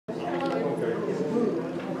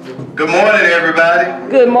Good morning, everybody.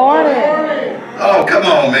 Good morning. Oh, come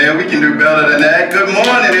on, man. We can do better than that. Good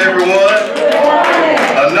morning, everyone. Good morning.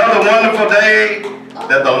 Another wonderful day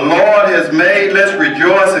that the Lord has made. Let's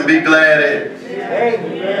rejoice and be glad in it.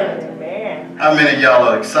 Amen. How many of y'all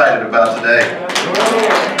are excited about today?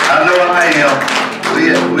 I know I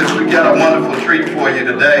am. We got a wonderful treat for you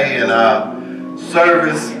today in our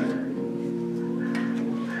service.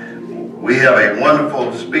 We have a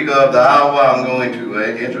wonderful speaker of the hour. I'm going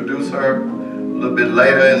to introduce her a little bit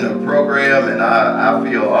later in the program, and I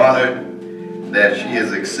feel honored that she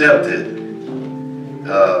has accepted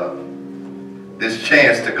this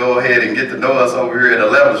chance to go ahead and get to know us over here at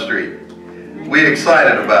 11th Street. We're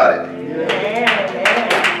excited about it.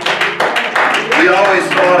 We always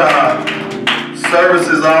start our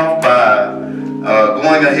services off by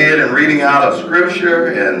going ahead and reading out a scripture,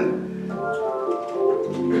 and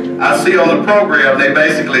I see on the program they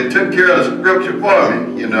basically took care of the scripture for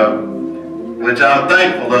me, you know, which I'm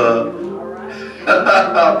thankful of.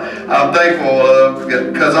 I'm thankful of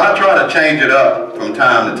because I try to change it up from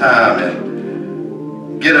time to time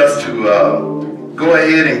and get us to go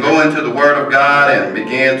ahead and go into the Word of God and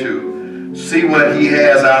begin to see what He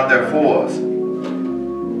has out there for us.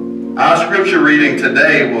 Our scripture reading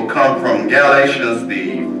today will come from Galatians,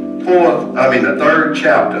 the 3rd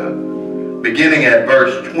chapter, beginning at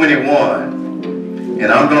verse 21.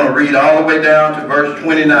 And I'm going to read all the way down to verse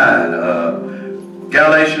 29.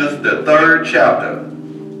 Galatians, the 3rd chapter,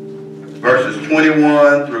 verses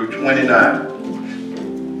 21 through 29.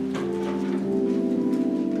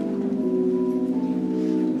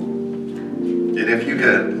 And if you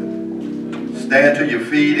could stand to your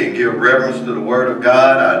feet and give reverence to the Word of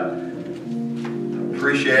God, I'd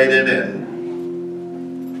appreciate it. And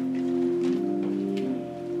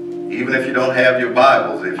even if you don't have your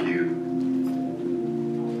Bibles, if you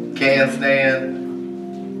can stand,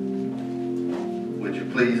 would you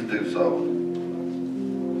please do so?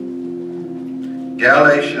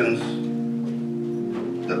 Galatians,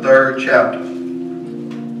 the 3rd chapter,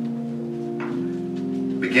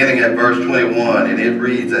 beginning at verse 21, and it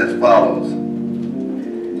reads as follows.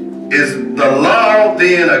 Is the law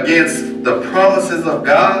then against the promises of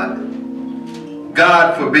God?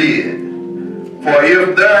 God forbid. For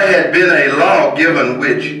if there had been a law given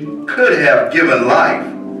which could have given life,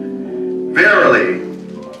 verily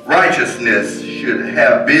righteousness should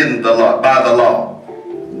have been by the law.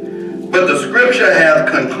 But the scripture hath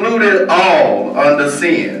concluded all under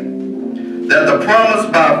sin, that the promise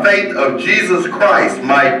by faith of Jesus Christ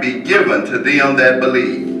might be given to them that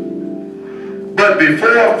believe. But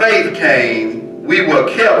before faith came, we were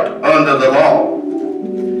kept under the law,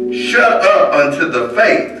 shut up unto the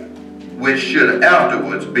faith which should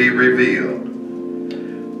afterwards be revealed.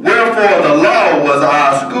 Wherefore the law was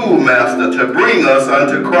our schoolmaster to bring us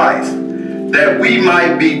unto Christ, that we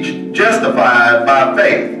might be justified by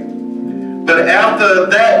faith. But after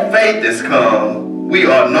that faith is come, we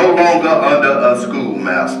are no longer under a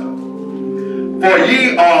schoolmaster. For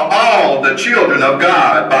ye are all the children of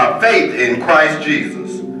God by faith in Christ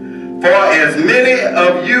Jesus. For as many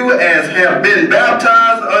of you as have been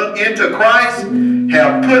baptized into Christ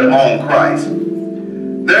have put on Christ.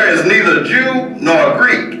 There is neither Jew nor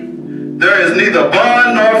Greek. There is neither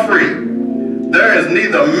bond nor free. There is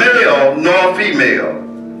neither male nor female.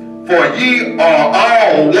 For ye are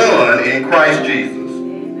all one in Christ Jesus.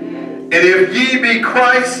 And if ye be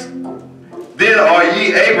Christ, then are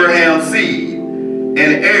ye Abraham's seed and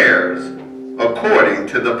heirs according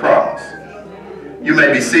to the promise. You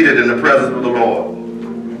may be seated in the presence of the Lord.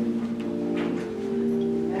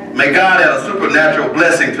 May God add a supernatural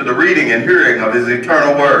blessing to the reading and hearing of His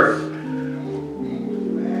eternal word.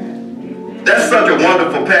 That's such a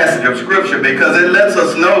wonderful passage of scripture because it lets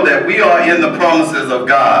us know that we are in the promises of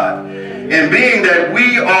God. And being that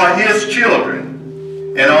we are His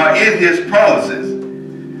children and are in His promises,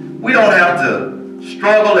 we don't have to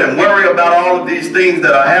struggle and worry about all of these things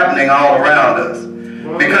that are happening all around us.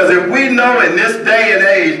 Because if we know in this day and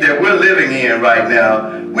age that we're living in right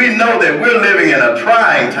now, we know that we're living in a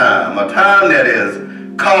trying time, a time that is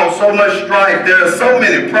caused so much strife. There are so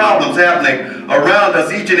many problems happening around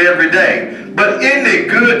us each and every day. But isn't it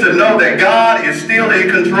good to know that God is still in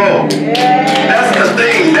control? That's the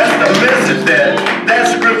thing, that's the message that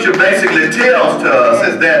scripture basically tells to us,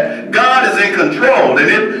 is that God is in control. And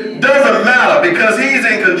it doesn't matter because He's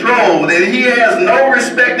in control and He has no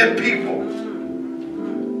respected people.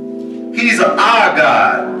 He's our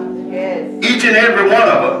God, each and every one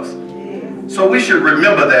of us. So we should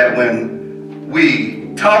remember that when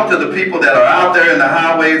we talk to the people that are out there in the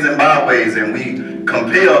highways and byways and we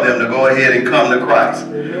compel them to go ahead and come to Christ.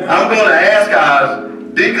 I'm going to ask our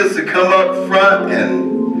deacons to come up front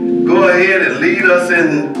and go ahead and lead us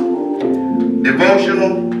in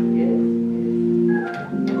devotional.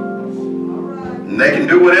 And they can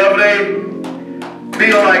do whatever they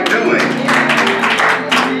feel like doing.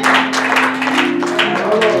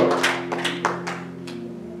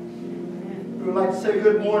 We would like to say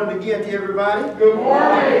good morning again to everybody. Good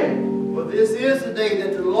morning. For this is the day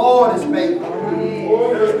that the Lord has made.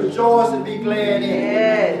 Let us rejoice and be glad in it.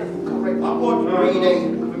 Yes. I'm going to read a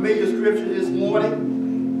familiar scripture this morning.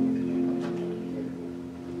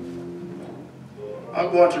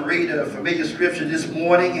 I'm going to read a familiar scripture this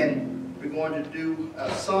morning, and we're going to do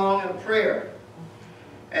a song and prayer.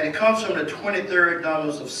 And it comes from the 23rd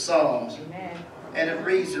numbers of Psalms. Amen. And it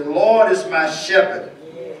reads, "The Lord is my shepherd,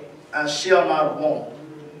 I shall not want.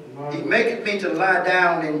 He maketh me to lie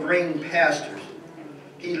down in green pastures.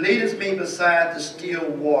 He leadeth me beside the still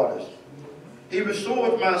waters. He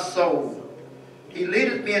restoreth my soul. He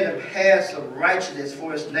leadeth me in the paths of righteousness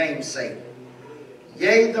for his name's sake.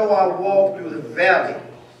 Yea, though I walk through the valley."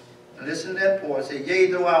 Now listen to that part. It says, "Yea,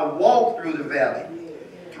 though I walk through the valley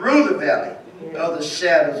of the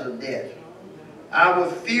shadows of death, I will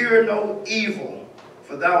fear no evil,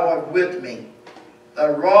 for thou art with me. Thy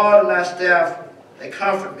rod and thy staff, they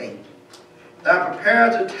comfort me. Thou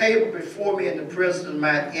preparest a table before me in the presence of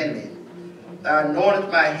mine enemy. Thou anointest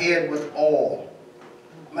my head with oil.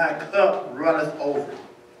 My cup runneth over.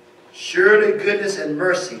 Surely goodness and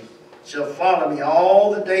mercy shall follow me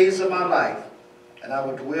all the days of my life, and I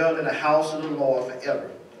will dwell in the house of the Lord forever."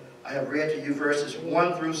 I have read to you verses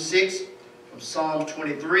 1 through 6 from Psalm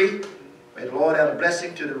 23. May the Lord add a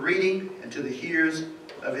blessing to the reading and to the hearers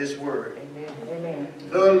of his word. Amen.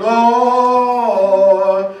 The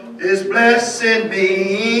Lord is blessing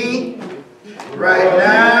me right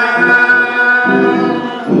now.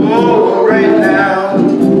 Oh, right now.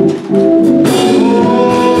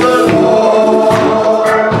 Oh, the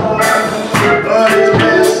Lord is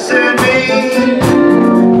blessing me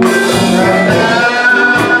right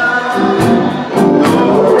now.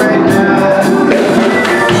 Oh, right now.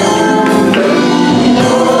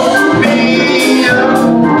 Me up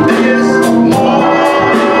this morning,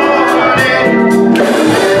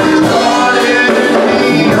 started me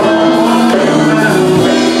on my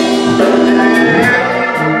way.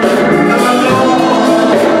 The Lord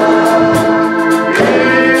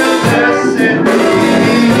is blessing me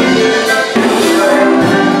right now.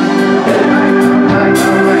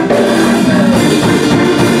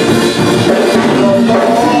 The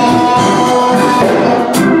Lord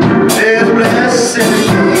is blessing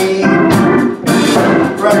me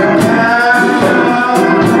right now.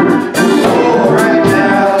 Oh, right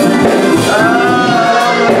now.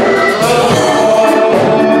 Oh,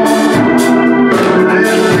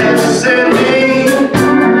 is blessing me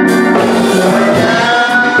right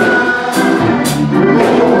now.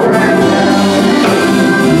 Oh, right now.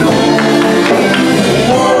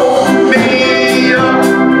 Woke me up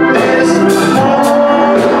this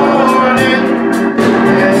morning,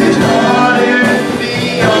 and he started me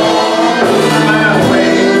on my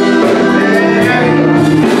way.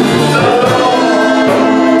 The Lord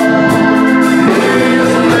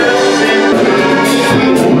is blessing me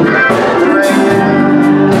right now.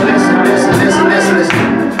 Listen, listen, listen, listen, listen.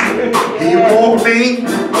 He woke me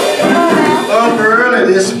up early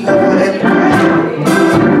this morning.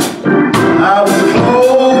 I was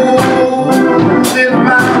clothed in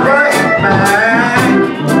my right mind.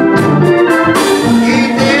 He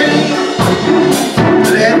didn't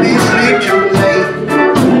let me sleep too late.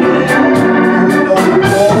 You know he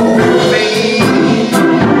woke me.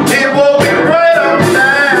 He woke me right on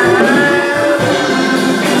time.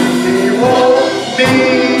 He woke me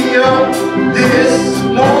up this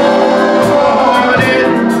morning,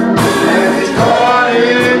 and he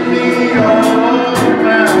started me on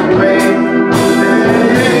my way.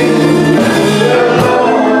 The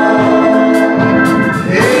Lord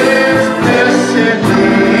is blessing me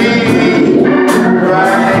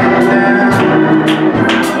right now.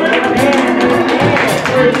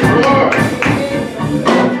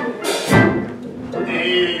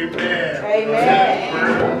 Amen. Amen.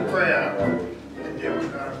 Word of prayer. And then we're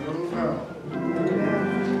going to move on.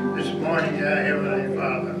 This morning, our Heavenly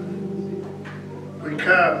Father, we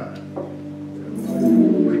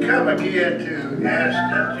come again to ask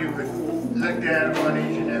that you would look down upon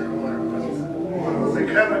each and every one of us. We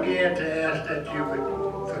come again to ask that you would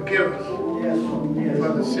forgive us for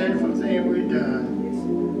the sinful thing we've done,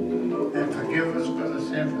 and forgive us for the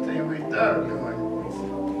sinful thing we thought of doing.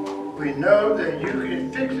 We know that you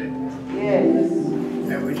can fix it, Yes.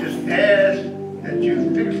 and we just ask that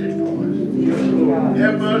you fix it for us.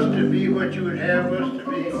 Help us to be what you would have us to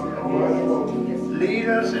be. Lead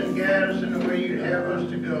us and guide us in the way you'd have us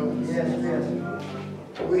to go.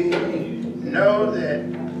 We know that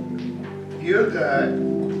you're God.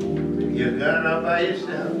 You're God all by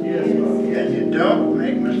yourself. And you don't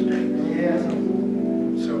make mistakes.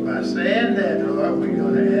 So by saying that, Lord, we're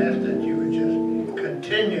going to ask that you would just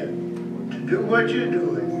continue to do what you're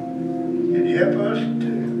doing and help us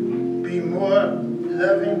to be more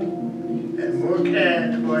loving and more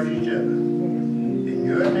kind toward each other. In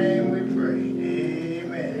your name we pray.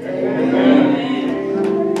 Amen.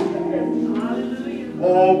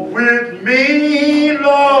 Walk with me,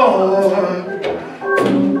 Lord.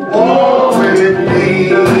 Walk with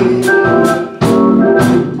me.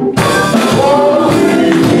 Walk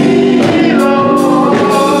with me, Lord.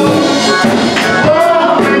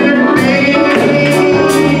 Walk with me.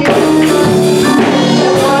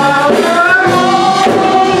 While I'm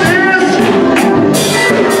on this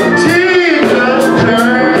Jesus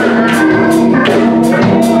journey.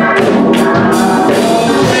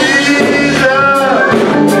 Jesus.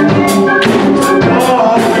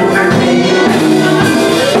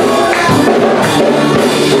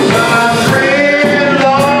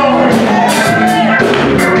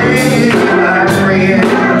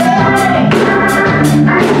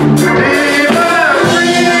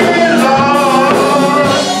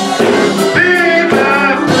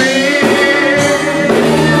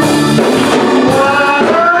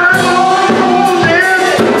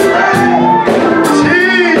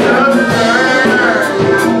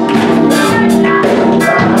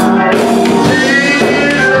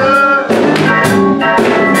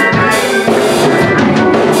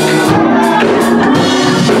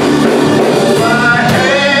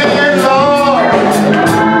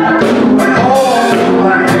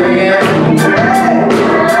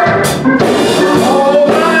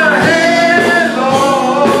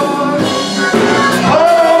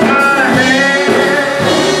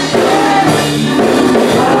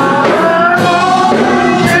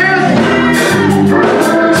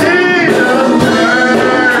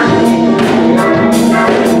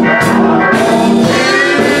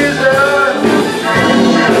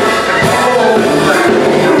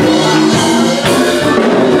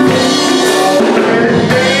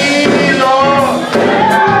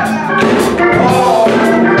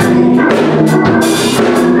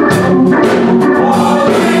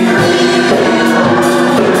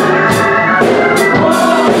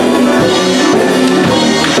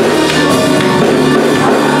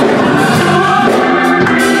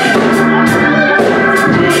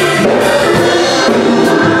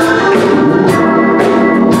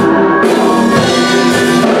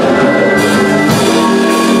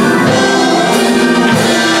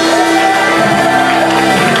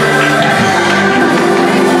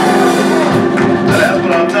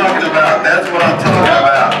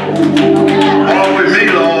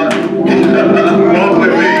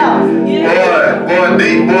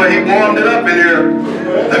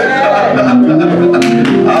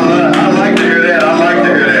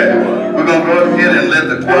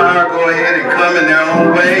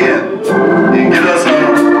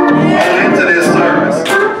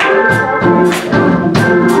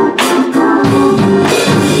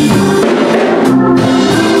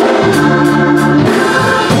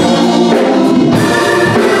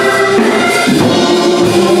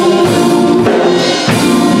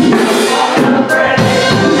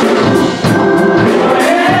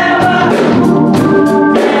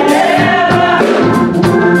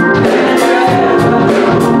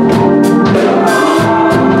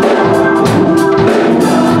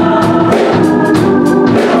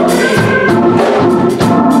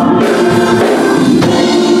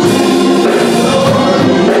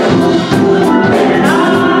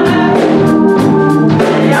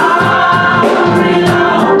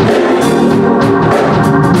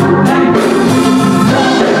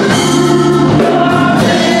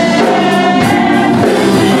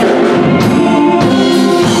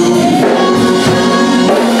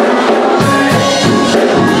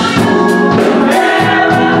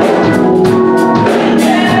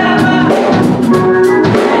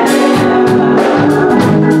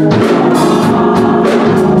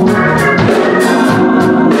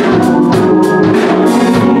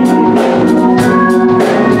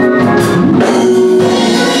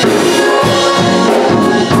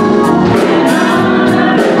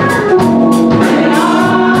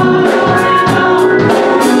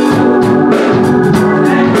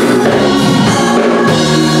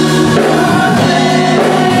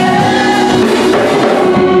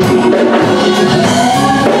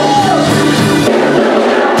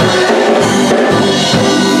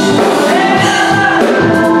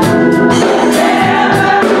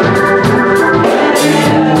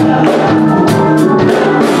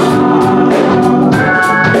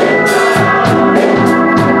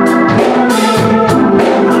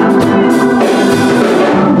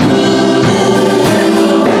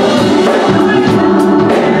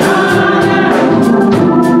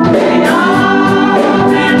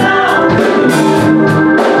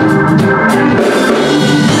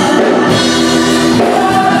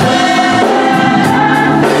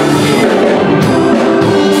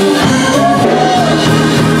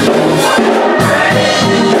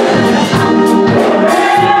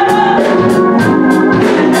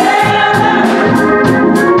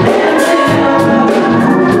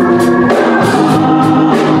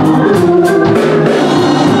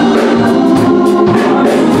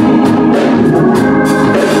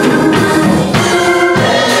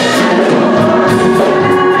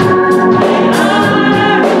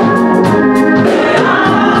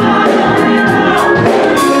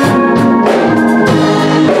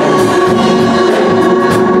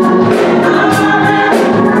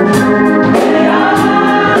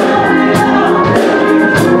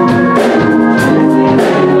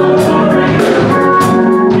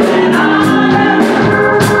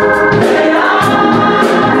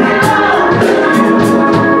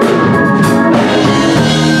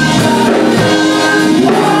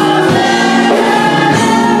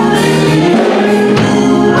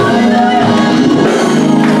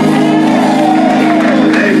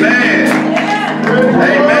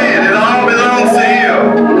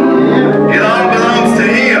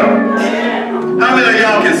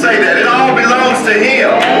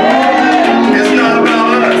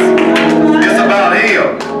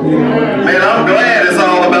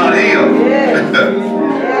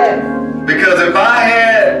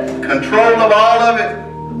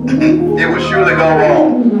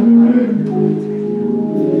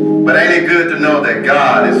 But ain't it good to know that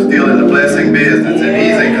God is still in the blessing business and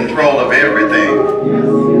He's in control of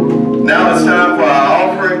everything. Now it's time for our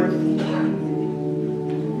offering.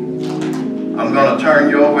 I'm going to turn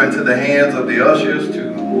you over into the hands of the ushers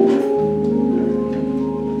to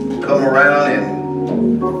come around and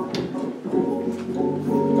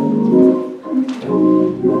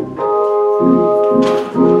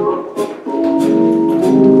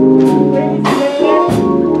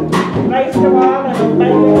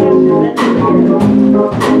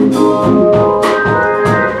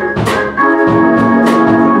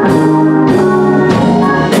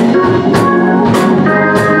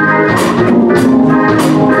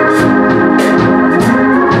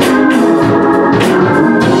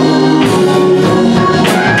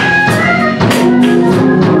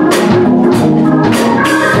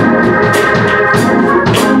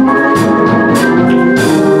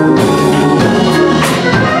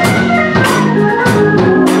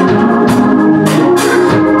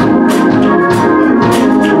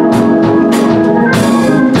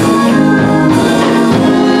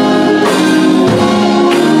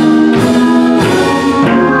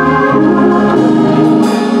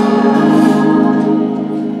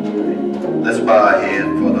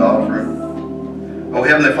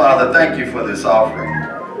thank you for this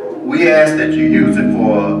offering. We ask that you use it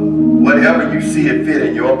for whatever you see it fit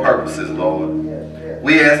in your purposes, Lord.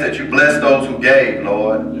 We ask that you bless those who gave,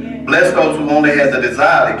 Lord. Bless those who only had the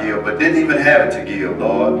desire to give but didn't even have it to give,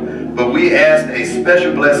 Lord. But we ask a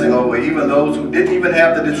special blessing over even those who didn't even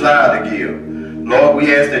have the desire to give. Lord,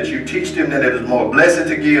 we ask that you teach them that it is more blessed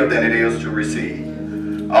to give than it is to receive.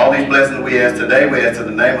 All these blessings we ask today, we ask in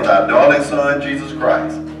the name of our darling Son, Jesus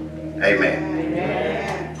Christ. Amen.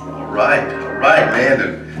 All right,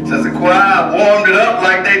 man. Since the choir warmed it up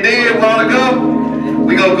like they did a while ago,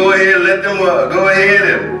 we're going to go ahead and let them go ahead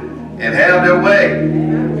and have their way.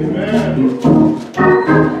 Amen.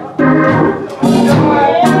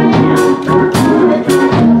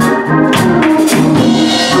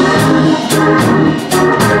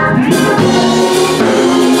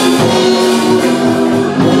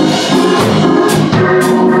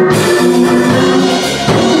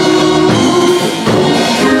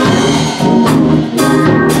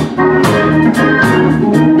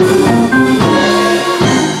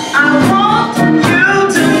 I want you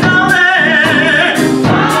to know that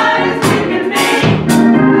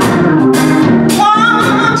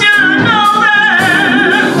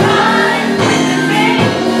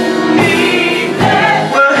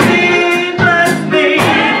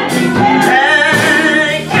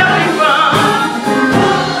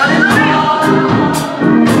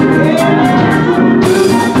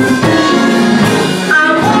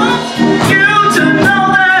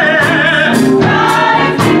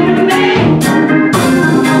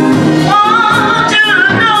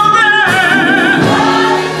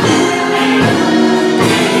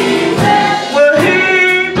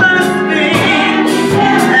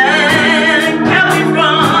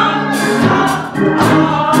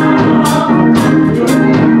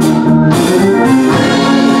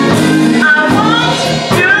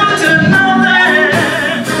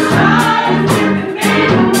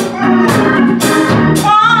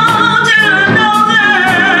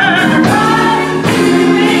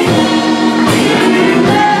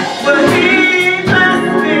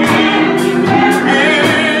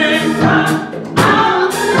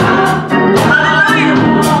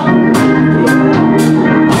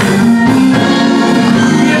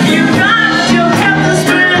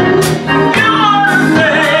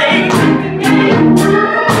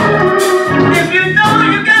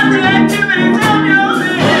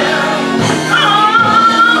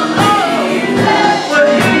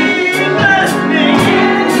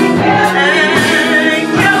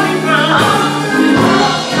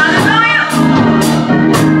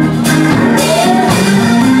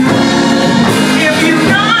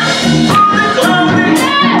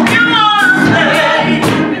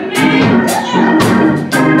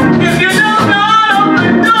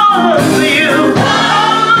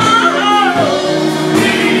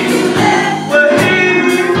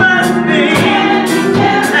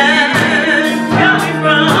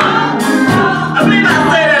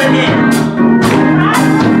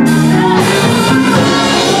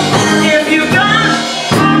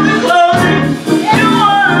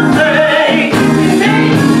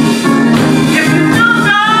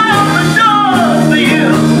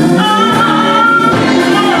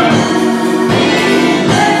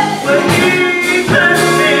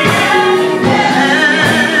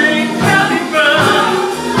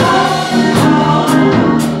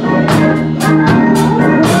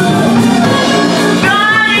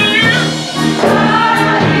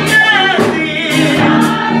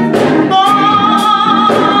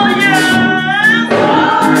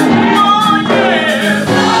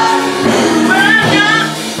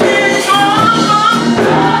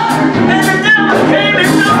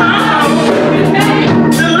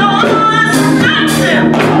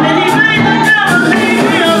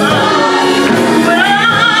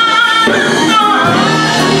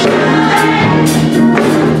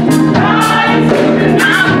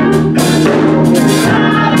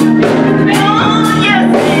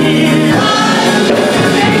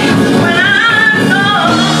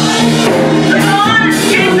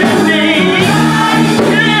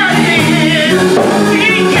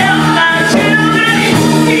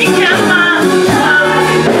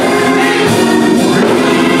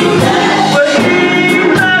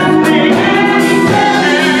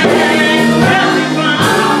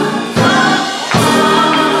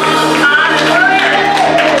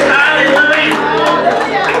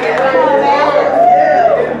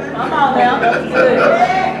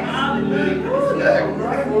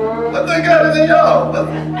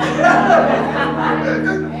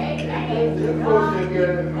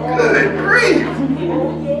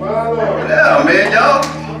Yeah, man,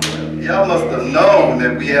 y'all must have known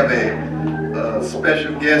that we have a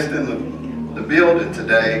special guest in the building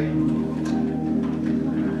today.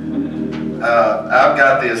 I've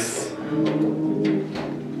got this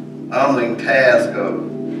humbling task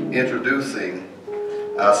of introducing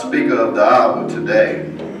our speaker of the hour today.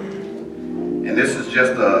 And this is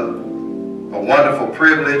just a wonderful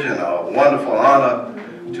privilege and a wonderful honor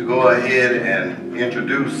to go ahead and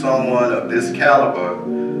introduce someone of this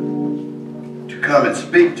caliber to come and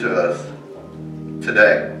speak to us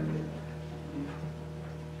today.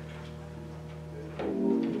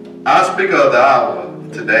 Our speaker of the hour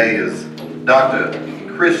today is Dr.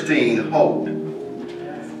 Christine Holt.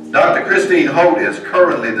 Dr. Christine Holt is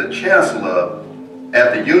currently the Chancellor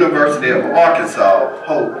at the University of Arkansas,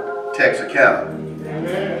 Hope, Texarkana.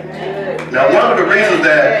 Now, one of the reasons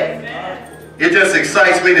that it just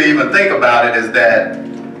excites me to even think about it is that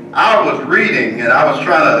I was reading and I was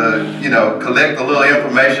trying to, collect a little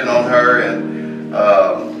information on her and,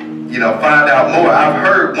 find out more. I've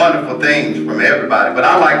heard wonderful things from everybody, but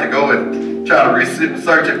I like to go and try to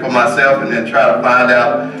research it for myself and then try to find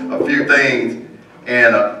out a few things.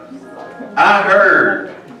 And I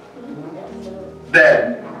heard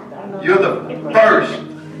that you're the first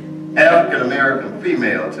African-American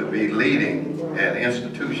female to be leading an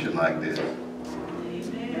institution like this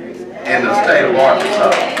in the state of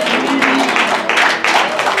Arkansas.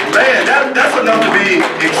 Man, that's enough to be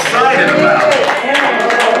excited about.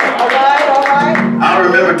 All right. I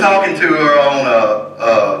remember talking to her on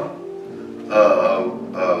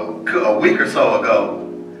a week or so ago,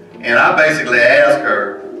 and I basically asked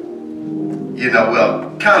her,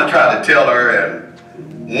 kind of tried to tell her and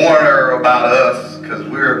warn her about us, because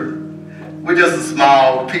we're just a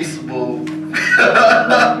small, peaceable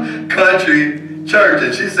country church.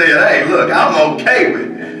 And she said, hey, look, I'm okay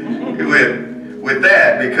with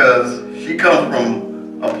that, because she comes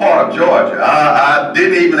from a part of Georgia. I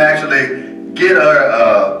didn't even actually get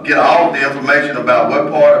her get all the information about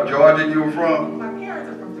what part of Georgia you were from. My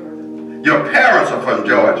parents are from Georgia. Your parents are from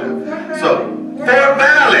Georgia. So Fort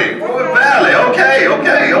Valley. Okay.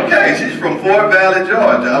 She's from Fort Valley,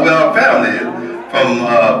 Georgia. Well, her family is from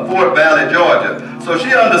Fort Valley, Georgia. So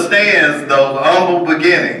she understands those humble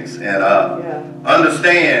beginnings and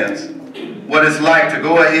understands what it's like to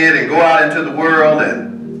go ahead and go out into the world,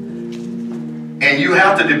 and you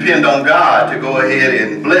have to depend on God to go ahead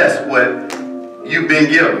and bless what you've been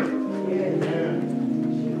given.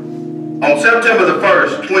 On September the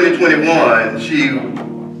 1st, 2021, she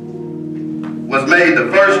was made the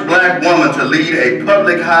first black woman to lead a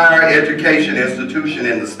public higher education institution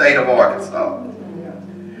in the state of Arkansas.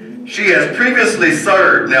 She has previously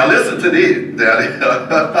served, now listen to this,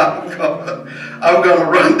 I'm going to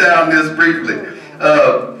run down this briefly.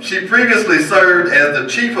 She previously served as the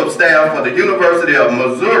Chief of Staff for the University of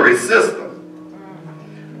Missouri System,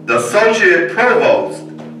 the Associate Provost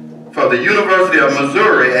for the University of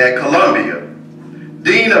Missouri at Columbia,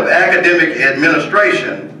 Dean of Academic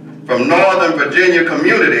Administration from Northern Virginia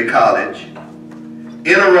Community College,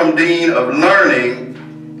 Interim Dean of Learning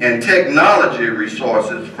and Technology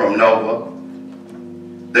Resources from Nova,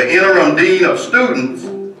 the Interim Dean of Students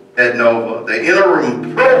at Nova, the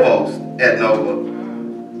Interim Provost at Nova,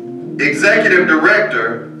 Executive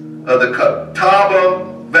Director of the Catawba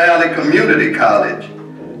Valley Community College,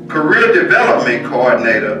 Career Development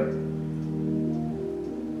Coordinator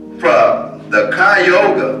from the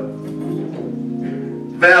Cuyahoga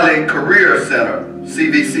Valley Career Center,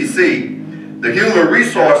 CVCC, the Human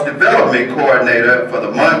Resource Development Coordinator for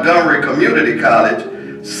the Montgomery Community College,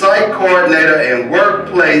 Site Coordinator and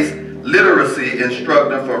Workplace Literacy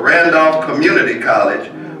Instructor for Randolph Community College,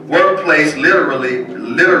 Workplace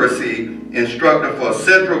Literacy Instructor for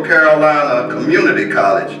Central Carolina Community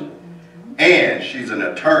College, and she's an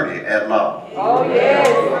attorney at law. Oh, yes.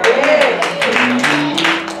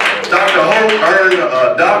 Dr. Holt earned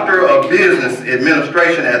a Doctor of Business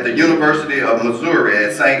Administration at the University of Missouri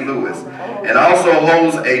at St. Louis, and also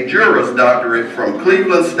holds a Juris Doctorate from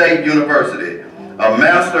Cleveland State University, a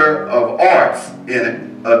Master of Arts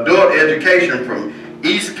in Adult Education from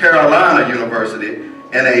East Carolina University,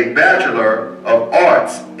 and a Bachelor of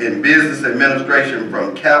Arts in Business Administration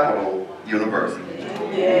from Capital University.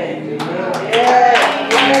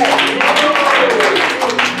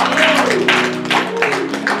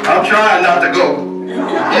 I'm trying not to go.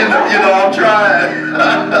 I'm trying.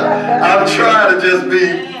 I'm trying to just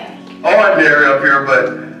be ordinary up here,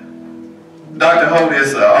 but Dr. Holt,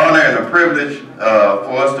 it's an honor and a privilege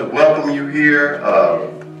for us to welcome you here.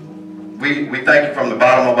 We thank you from the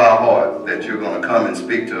bottom of our heart that you're going to come and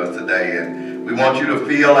speak to us today, and We want you to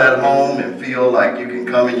feel at home and feel like you can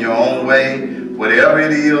come in your own way. Whatever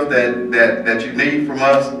it is that you need from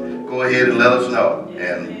us, go ahead and let us know.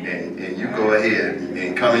 And you go ahead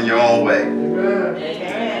and come in your own way.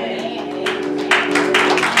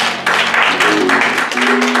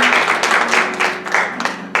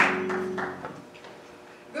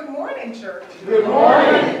 Good morning, church. Good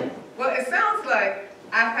morning. Well, it sounds like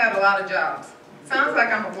I've had a lot of jobs. Sounds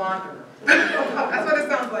like I'm a wanderer. That's what it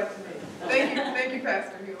sounds like to me. Thank you,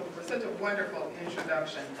 Pastor Hill, for such a wonderful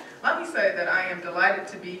introduction. Let me say that I am delighted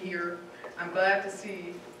to be here. I'm glad to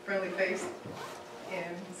see friendly face in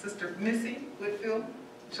Sister Missy Whitfield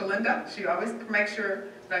Chalinda. She always makes sure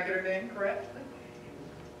that I get her name correctly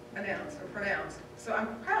pronounced. So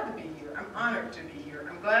I'm proud to be here. I'm honored to be here.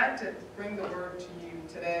 I'm glad to bring the word to you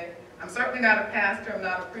today. I'm certainly not a pastor. I'm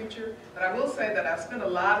not a preacher. But I will say that I've spent a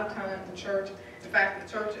lot of time in church. In fact,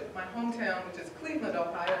 the church at my hometown, which is Cleveland,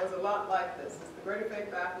 Ohio, is a lot like this. It's the Greater Faith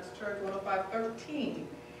Baptist Church, 10513,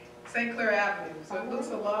 St. Clair Avenue. So it looks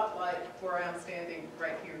a lot like where I am standing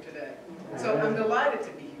right here today. So I'm delighted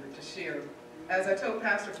to be here to share. As I told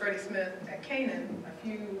Pastor Freddie Smith at Canaan a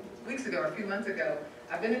few months ago,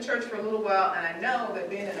 I've been in church for a little while, and I know that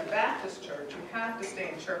being in a Baptist church, you have to stay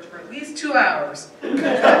in church for at least 2 hours. So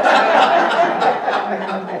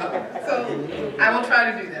I will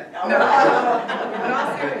try to do that. No, in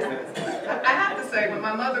all seriousness, I have to say, when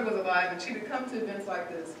my mother was alive and she would come to events like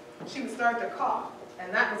this, she would start to cough,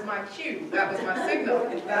 and that was my cue. That was my signal.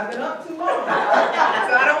 I've been up too long.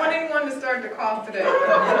 So I don't want anyone to start to cough today.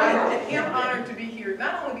 But I am honored to be here,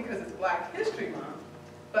 not only because it's Black History Month,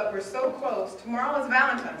 but we're so close. Tomorrow is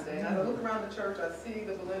Valentine's Day, and as I look around the church, I see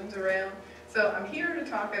the balloons around. So I'm here to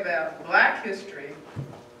talk about Black history,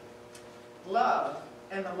 love,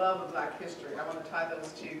 and the love of Black history. I want to tie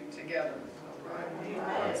those two together.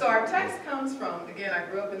 So our text comes from, again, I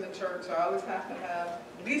grew up in the church, so I always have to have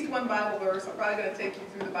at least one Bible verse. I'm probably going to take you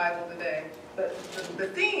through the Bible today. But the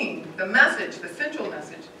theme, the message, the central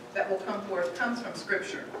message that will come forth comes from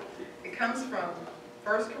Scripture. It comes from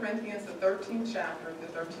 1 Corinthians, the 13th chapter, the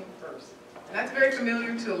 13th verse. And that's very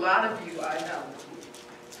familiar to a lot of you, I know.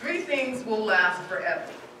 3 things will last forever: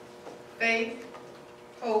 faith,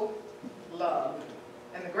 hope, love.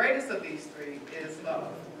 And the greatest of these 3 is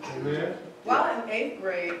love. Amen. While in 8th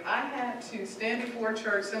grade, I had to stand before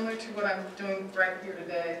church, similar to what I'm doing right here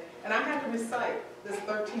today, and I had to recite this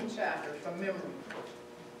 13th chapter from memory.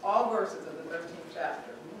 All verses of the 13th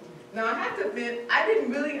chapter. Now, I have to admit, I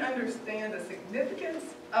didn't really understand the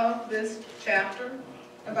significance of this chapter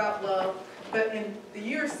about love, but in the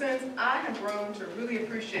years since, I have grown to really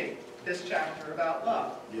appreciate this chapter about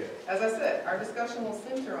love. Yeah. As I said, our discussion will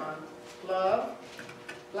center on love,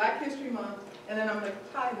 Black History Month, and then I'm going to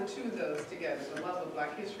tie the 2 of those together, the love of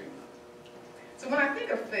Black History Month. So when I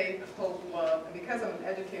think of faith, hope, love, and because I'm an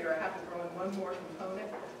educator, I have to throw in one more component.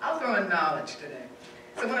 I'll throw in knowledge today.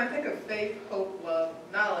 So when I think of faith, hope, love,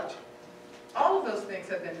 knowledge, all of those things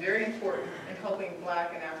have been very important in helping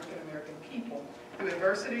Black and African American people through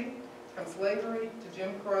adversity, from slavery to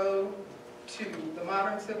Jim Crow to the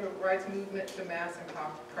modern civil rights movement to mass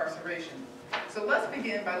incarceration. So let's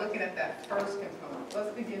begin by looking at that first component.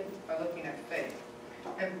 Let's begin by looking at faith.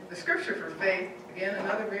 And the scripture for faith, again,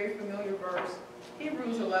 another very familiar verse,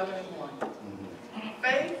 Hebrews 11:1.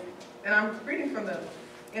 Faith, and I'm reading from the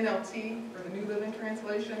NLT, or the New Living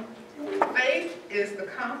Translation. Faith is the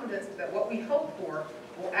confidence that what we hope for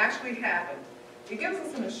will actually happen. It gives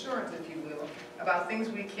us an assurance, if you will, about things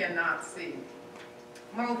we cannot see.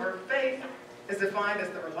 Moreover, faith is defined as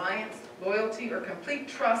the reliance, loyalty, or complete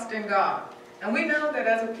trust in God. And we know that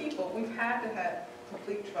as a people, we've had to have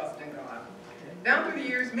complete trust in God. Down through the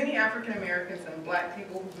years, many African Americans and Black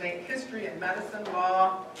people who've made history in medicine,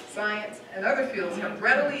 law, science, and other fields have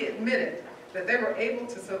readily admitted that they were able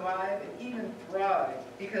to survive and even thrive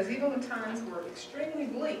because even when times were extremely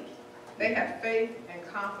bleak, they had faith and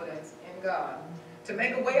confidence in God to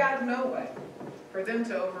make a way out of no way for them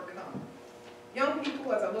to overcome. Young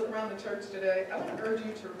people, as I look around the church today, I want to urge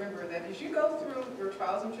you to remember that as you go through your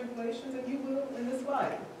trials and tribulations, and you will in this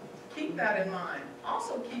life, keep that in mind.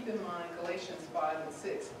 Also keep in mind Galatians 5 and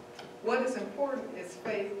 6. What is important is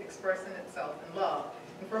faith expressing itself in love.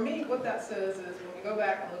 And for me, what that says is when we go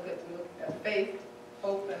back and look at faith,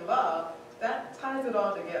 hope, and love, that ties it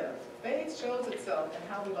all together. Faith shows itself in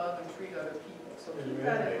how we love and treat other people. So keep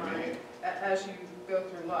that in mind as you go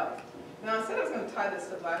through life. Now, I said I was going to tie this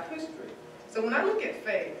to Black history. So when I look at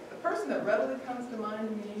faith, the person that readily comes to mind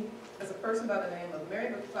to me is a person by the name of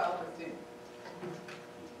Mary McLeod Bethune.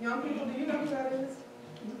 Young people, do you know who that is?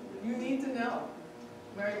 You need to know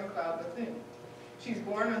Mary McLeod Bethune. She's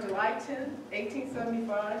born on July 10,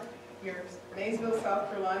 1875, near Maysville, South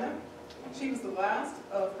Carolina. She was the last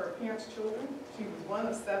of her parents' children. She was one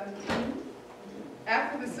of 17.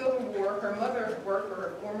 After the Civil War, her mother worked for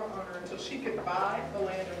her former owner until she could buy the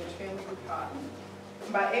land in which family grew cotton.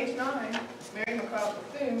 And by age 9, Mary McLeod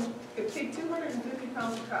Bethune could pick 250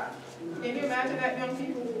 pounds of cotton. Can you imagine that, young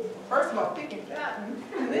people? First of all, picking cotton,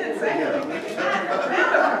 and then secondly, picking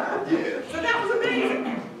cotton. So that was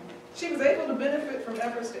amazing. She was able to benefit from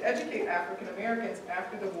efforts to educate African Americans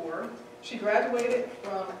after the war. She graduated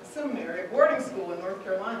from seminary, a boarding school in North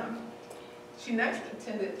Carolina. She next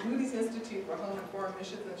attended Moody's Institute for Home and Foreign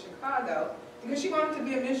Missions in Chicago because she wanted to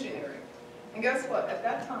be a missionary. And guess what? At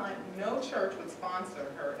that time, no church would sponsor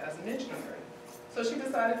her as a missionary. So she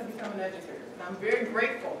decided to become an educator. And I'm very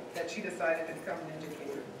grateful that she decided to become an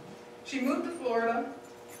educator. She moved to Florida,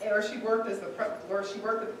 where she worked at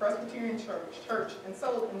the Presbyterian Church and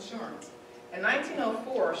sold insurance. In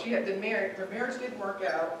 1904, she had been married. Her marriage didn't work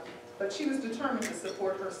out, but she was determined to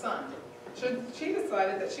support her son. So she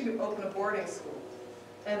decided that she would open a boarding school.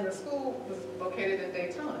 And the school was located in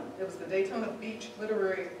Daytona. It was the Daytona Beach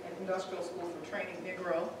Literary and Industrial School for Training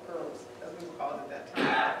Negro Girls, as we were called at that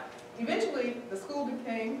time. Eventually, the school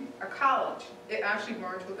became a college. It actually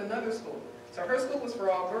merged with another school. So her school was for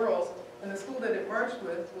all girls, and the school that it merged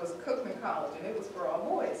with was Cookman College, and it was for all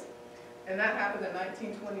boys. And that happened in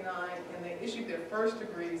 1929, and they issued their first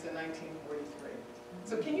degrees in 1943.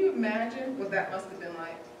 So can you imagine what that must have been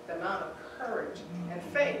like? The amount of courage and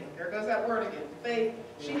faith, there goes that word again, faith.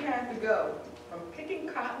 She had to go from picking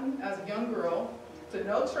cotton as a young girl to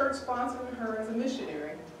no church sponsoring her as a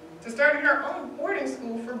missionary to starting her own boarding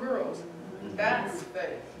school for girls. That's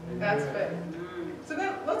faith. That's faith. So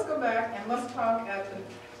then let's go back and let's talk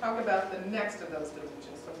about the next of those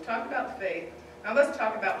dimensions. So we talked about faith. Now let's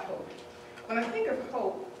talk about hope. When I think of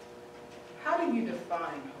hope, how do you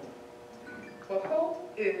define hope? Well,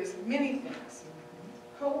 hope is many things.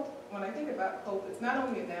 Hope, when I think about hope, it's not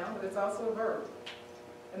only a noun, but it's also a verb.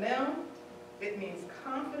 A noun, it means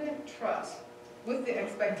confident trust with the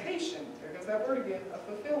expectation, there goes that word again, of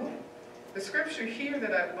fulfillment. The scripture here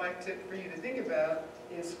that I'd like for you to think about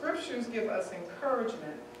is scriptures give us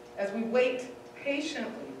encouragement as we wait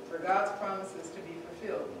patiently for God's promises to be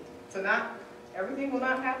fulfilled. So everything will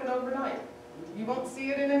not happen overnight. You won't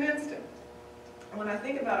see it in an instant. When I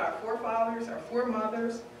think about our forefathers, our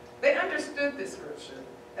foremothers, they understood this scripture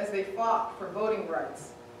as they fought for voting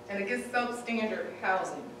rights and against substandard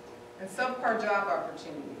housing and subpar job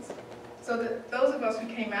opportunities, so that those of us who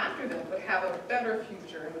came after them would have a better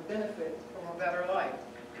future and would benefit from a better life.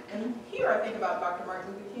 And here I think about Dr.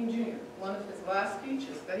 Martin Luther King Jr., one of his last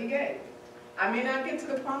speeches that he gave. I may not get to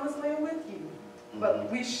the promised land with you,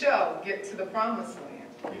 but we shall get to the promised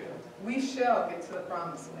land. We shall get to the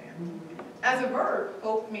promised land. As a verb,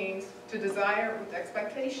 hope means to desire with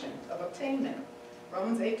expectation of obtainment.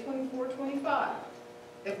 Romans 8:24-25.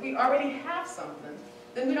 If we already have something,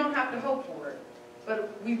 then we don't have to hope for it.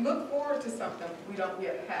 But we look forward to something we don't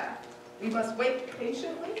yet have. We must wait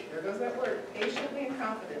patiently, there goes that word, patiently and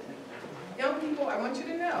confidently. Young people, I want you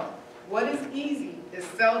to know, what is easy is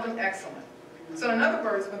seldom excellent. So in other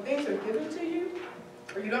words, when things are given to you,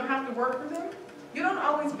 or you don't have to work for them, you don't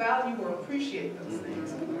always value or appreciate those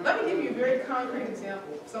things. Let me give you a very concrete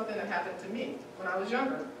example of something that happened to me when I was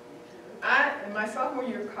younger. In my sophomore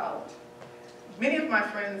year of college, many of my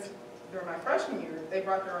friends during my freshman year, they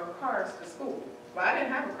brought their own cars to school. Well, I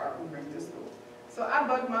didn't have a car to bring to school. So I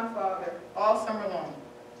bugged my father all summer long,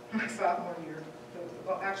 my sophomore year.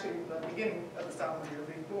 Well, actually, the beginning of the sophomore year,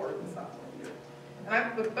 before the sophomore year. And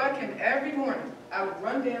I would bug him every morning. I would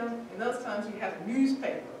run down, in those times we had a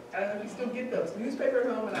newspaper. I don't know if you still get those. Newspaper at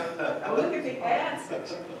home, and I would look at the ad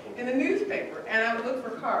section in the newspaper, and I would look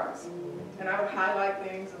for cars. And I would highlight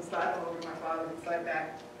things and slide them over to my father, and slide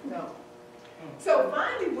back. No. So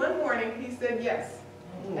finally, one morning, he said yes.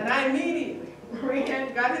 And I immediately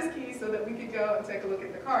ran, got his keys so that we could go and take a look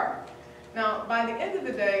at the car. Now, by the end of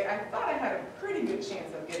the day, I thought I had a pretty good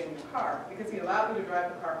chance of getting the car because he allowed me to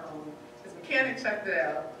drive the car home. His mechanic checked it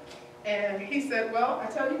out, and he said, well, I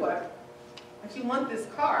tell you what, if you want this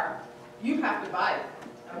car, you have to buy it.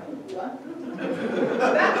 I went,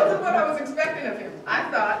 what? That wasn't what I was expecting of him. I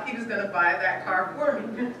thought he was going to buy that car for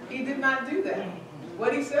me. He did not do that.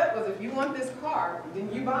 What he said was, if you want this car, then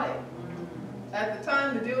you buy it. At the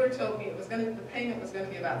time, the dealer told me the payment was going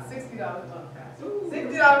to be about $60 a month.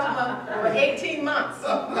 $60 a month for 18 months.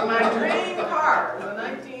 My dream car was a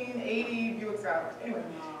 1980 Buick Skylark. Anyway,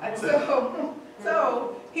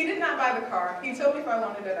 so he did not buy the car. He told me if I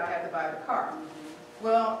wanted it, I had to buy the car.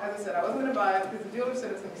 Well, as I said, I wasn't going to buy it because the dealer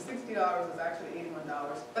said it's going to be $60. It was actually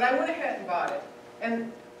 $81. But I went ahead and bought it.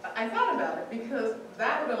 And I thought about it because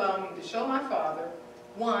that would allow me to show my father,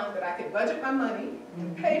 one, that I could budget my money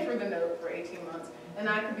and pay for the note for 18 months, and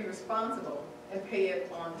I could be responsible and pay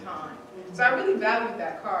it on time. So I really valued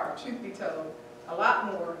that card, truth be told, a lot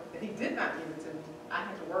more that he did not give it to me. I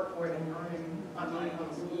had to work for it and earn it on my own.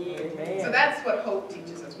 So that's what hope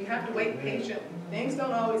teaches us. We have to wait patiently. Things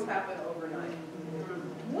don't always happen overnight.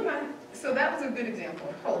 So that was a good example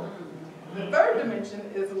of hope. The third dimension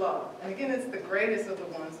is love. And again, it's the greatest of the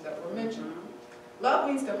ones that were mentioned. Love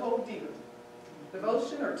means to hold dear,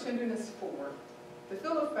 devotion or tenderness for, to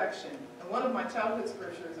feel affection. And one of my childhood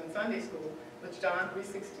scriptures in Sunday school was John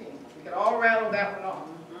 3:16. We could all rattle that one off.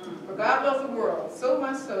 For God loves the world so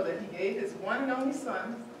much so that he gave his one and only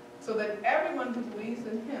Son, so that everyone who believes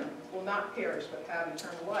in him will not perish but have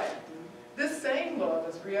eternal life. This same love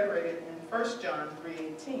is reiterated in 1 John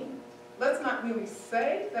 3:18. Let's not merely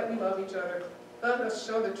say that we love each other, let us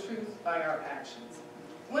show the truth by our actions.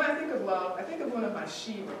 When I think of love, I think of one of my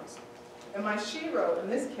sheroes. And my shero in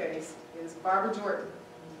this case is Barbara Jordan.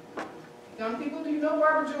 Young people, do you know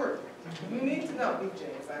Barbara Jordan? You need to know BJ,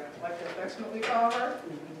 as I like to affectionately call her.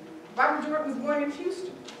 Barbara Jordan was born in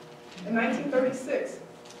Houston in 1936.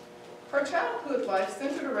 Her childhood life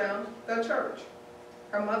centered around the church.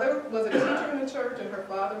 Her mother was a teacher in the church and her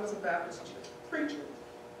father was a Baptist preacher.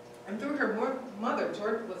 And through her mother,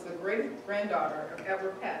 Jordan was the great-granddaughter of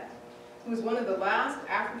Edward Patton, who was one of the last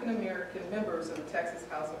African-American members of the Texas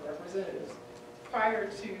House of Representatives prior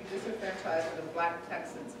to disenfranchisement of black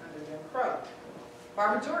Texans under Jim Crow.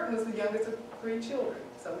 Barbara Jordan was the youngest of 3 children.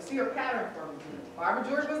 So we see her pattern from Barbara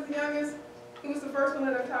Jordan was the youngest. Who was the first one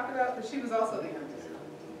that I talked about? But she was also the youngest.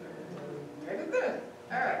 Very good.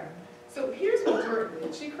 All right. So here's what Jordan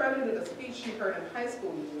did. She credited a speech she heard in high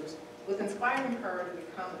school years with inspiring her to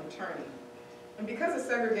become an attorney. And because of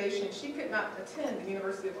segregation, she could not attend the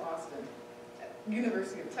University of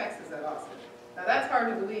Texas at Austin. Now that's hard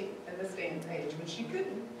to believe in this day and age, but she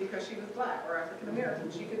couldn't because she was black or African American.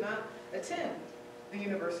 She could not attend the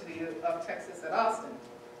University of Texas at Austin.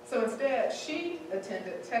 So instead, she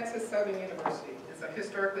attended Texas Southern University. It's a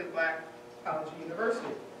historically black college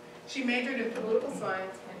university. She majored in political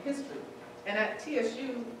science and history. And at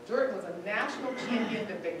TSU, Jordan was a national champion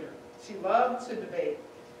debater. She loved to debate.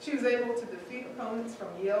 She was able to defeat opponents from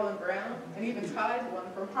Yale and Brown, and even tied one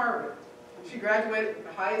from Harvard. She graduated with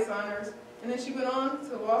the highest honors, and then she went on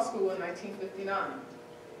to law school in 1959.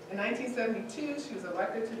 In 1972, she was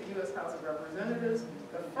elected to the U.S. House of Representatives,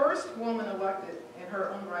 the first woman elected in her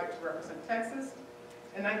own right to represent Texas.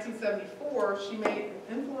 In 1974, she made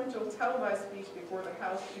an influential televised speech before the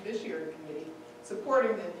House Judiciary Committee,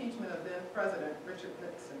 supporting the impeachment of then-President Richard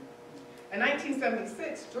Nixon. In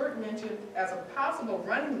 1976, Jordan mentioned as a possible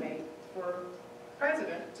running mate for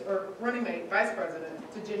president, or running mate, vice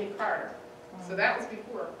president, to Jimmy Carter. So that was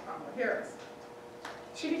before Kamala Harris.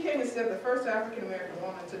 She became instead the first African-American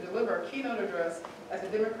woman to deliver a keynote address at the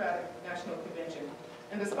Democratic National Convention.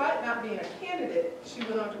 And despite not being a candidate, she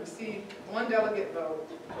went on to receive 1 delegate vote,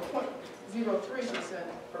 or 0.03%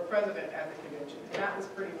 for president at the convention. And that was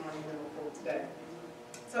pretty monumental for today.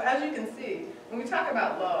 So as you can see, when we talk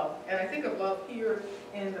about love, and I think of love here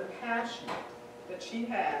in the passion that she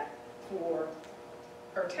had for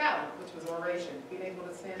her talent, which was oration, being able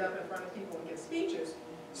to stand up in front of people and give speeches.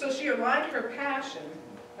 So she aligned her passion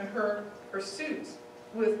and her pursuits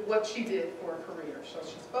with what she did for a career. So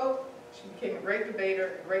she spoke, she became a great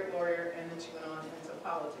debater, a great lawyer, and then she went on into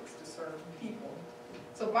politics to serve people.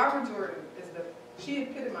 So Barbara Jordan she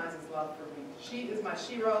epitomizes love for me. She is my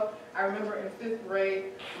shero. I remember in 5th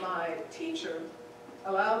grade, my teacher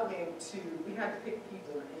allowed me to, we had to pick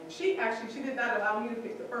people, and she did not allow me to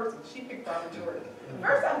pick the person. She picked Barbara Jordan. At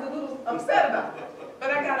first I was a little upset about it,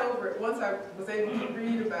 but I got over it once I was able to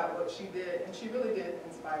read about what she did, and she really did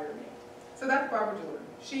inspire me. So that's Barbara Jordan.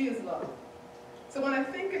 She is love. So when I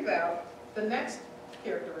think about the next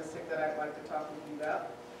characteristic that I'd like to talk with you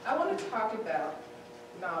about, I want to talk about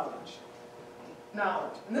knowledge.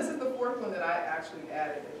 Knowledge. And this is the 4th one that I actually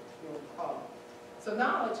added, if you'll recall. So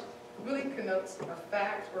knowledge really connotes a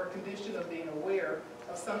fact or a condition of being aware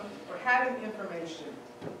of something, or having information,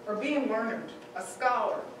 or being learned, a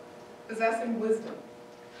scholar, possessing wisdom.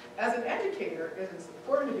 As an educator, it is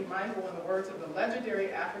important to be mindful in the words of the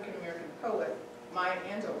legendary African-American poet, Maya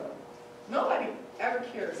Angelou. Nobody ever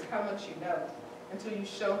cares how much you know until you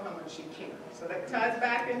show how much you care. So that ties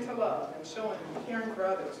back into love and showing and caring for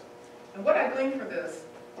others. And what I glean from this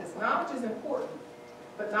is knowledge is important,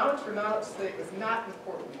 but knowledge for knowledge's sake is not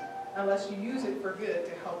important unless you use it for good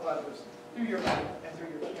to help others through your life and through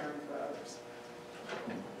your caring for others.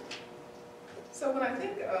 So when I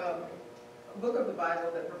think of book of the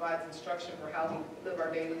Bible that provides instruction for how we live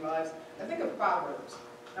our daily lives, I think of Proverbs.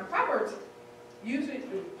 And Proverbs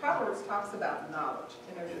talks about knowledge.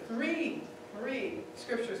 And there's three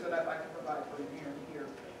scriptures that I'd like to provide for you here.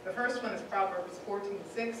 The first one is Proverbs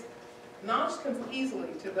 14:6. Knowledge comes easily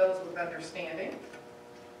to those with understanding.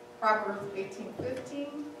 Proverbs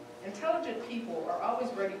 18:15. Intelligent people are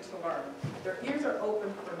always ready to learn. Their ears are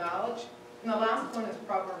open for knowledge. And the last one is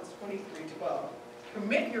Proverbs 23:12.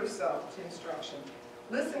 Commit yourself to instruction.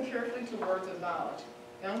 Listen carefully to words of knowledge.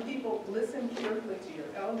 Young people, listen carefully to your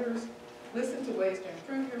elders. Listen to ways to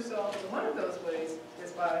improve yourself. And one of those ways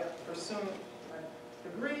is by pursuing a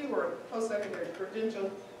degree or a post-secondary credential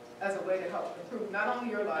as a way to help improve not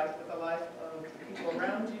only your life, but the life of the people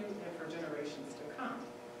around you and for generations to come.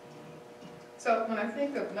 So when I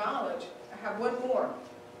think of knowledge, I have one more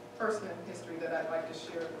person in history that I'd like to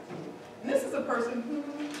share with you. And this is a person who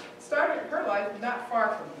started her life not far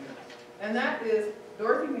from here. And that is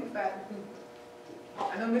Dorothy McFadden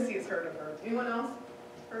Hoover. I know Missy has heard of her. Anyone else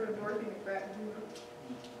heard of Dorothy McFadden Hoover?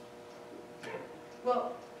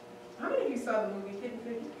 Well, how many of you saw the movie Hidden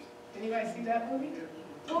Figures? Anybody see that movie?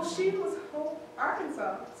 Well, she was Hope,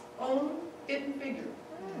 Arkansas's own Hidden Figure.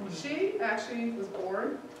 She actually was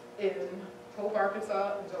born in Hope,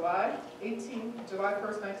 Arkansas, on July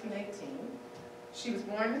 1st, 1918. She was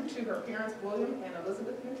born to her parents, William and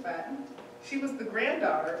Elizabeth McFadden. She was the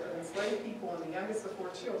granddaughter of enslaved people and the youngest of 4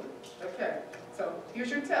 children. Okay, so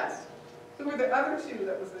here's your test. Who were the other 2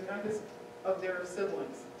 that was the youngest of their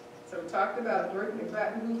siblings? So we talked about Dorothy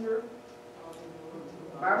McFadden Hoover,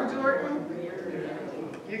 Barbara Jordan.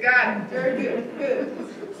 You got it. Very good. Good.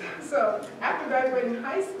 So after graduating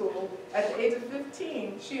high school, at the age of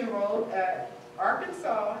 15, she enrolled at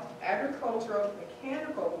Arkansas Agricultural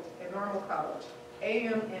Mechanical and Normal College,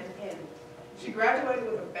 AMNN. She graduated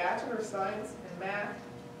with a Bachelor of Science in Math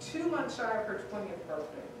 2 months shy of her 20th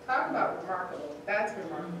birthday. Talk about remarkable. That's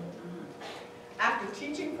remarkable. After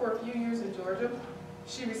teaching for a few years in Georgia,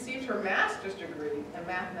 she received her master's degree in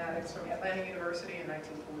mathematics from Atlanta University in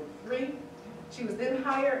 1943. She was then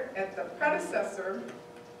hired at the predecessor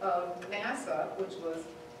of NASA, which was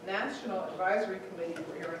National Advisory Committee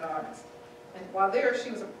for Aeronautics. And while there,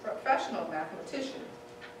 she was a professional mathematician.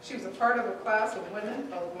 She was a part of a class of women,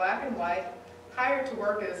 both black and white, hired to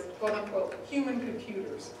work as, quote-unquote, human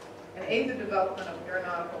computers and aid the development of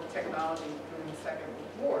aeronautical technology during the Second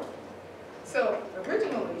World War. So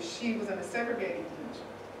originally, she was in a segregated unit.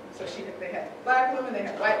 So they had black women, they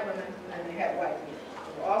had white women, and then they had white people.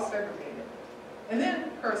 They were all segregated. And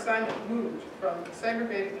then her assignment moved from the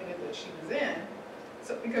segregated unit that she was in,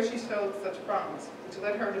 because she showed such promise, which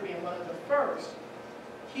led her to being one of the first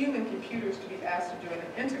human computers to be asked to join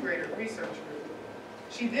an integrated research group.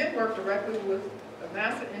 She then worked directly with a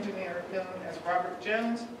NASA engineer known as Robert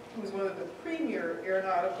Jones, who was one of the premier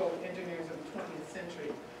aeronautical engineers of the 20th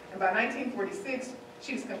century. And by 1946,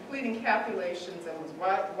 she was completing calculations and was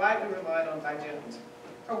widely relied on by Jones.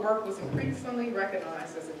 Her work was increasingly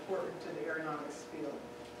recognized as important to the aeronautics field.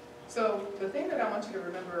 So the thing that I want you to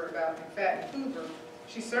remember about McFadden Hoover,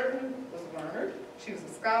 she certainly was learned, she was a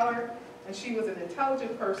scholar, and she was an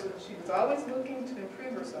intelligent person. She was always looking to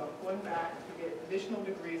improve herself, going back to get additional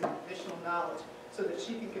degrees and additional knowledge so that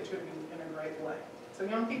she could contribute in a great way. So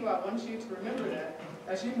young people, I want you to remember that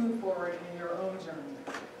as you move forward in your own journey.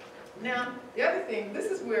 Now, the other thing, this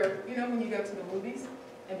is where, you know, when you go to the movies,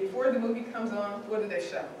 and before the movie comes on, what do they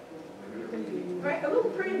show? Right, a little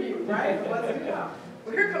preview, right, of what's to come.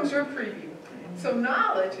 Well, here comes your preview. So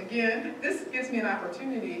knowledge, again, this gives me an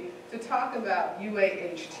opportunity to talk about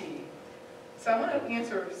UAHT. So I want to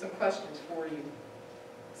answer some questions for you.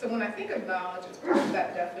 So when I think of knowledge, as part of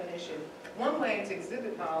that definition, one way to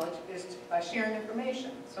exhibit knowledge is by sharing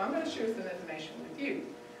information. So I'm going to share some information with you.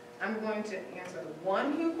 I'm going to answer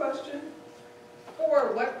 1 who question,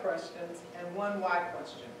 4 what questions, and 1 why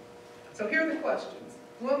question. So here are the questions.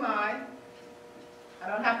 Who am I? I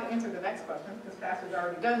don't have to answer the next question because Pastor's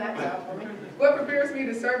already done that job for me. What prepares me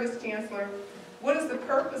to serve as Chancellor? What is the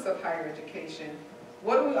purpose of higher education?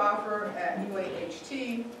 What do we offer at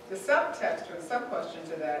UAHT? The subtext or the sub-question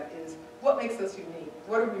to that is, what makes us unique?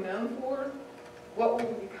 What are we known for? What will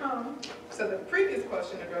we become? So the previous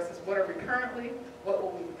question addresses what are we currently, what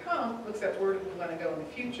will we become, looks at where do we want to go in the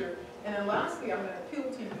future. And then lastly, I'm going to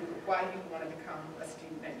appeal to you why you want to become a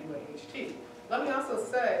student at UAHT. Let me also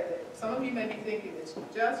say that some of you may be thinking it's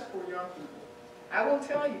just for young people. I will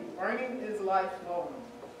tell you, learning is lifelong.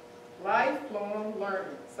 Lifelong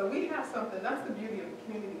learning. So we have something, that's the beauty of a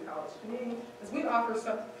community college to me, is we offer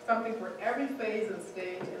something for every phase and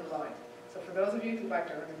stage in life. So for those of you who'd like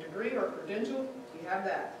to earn a degree or a credential, we have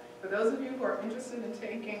that. For those of you who are interested in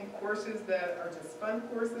taking courses that are just fun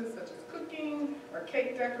courses, such as cooking or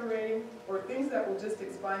cake decorating, or things that will just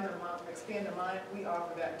expand the mind, we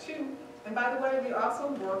offer that too. And by the way, we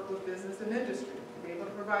also work with business and industry to be able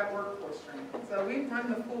to provide workforce training. So we run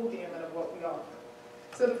the full gamut of what we offer.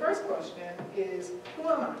 So the first question is, who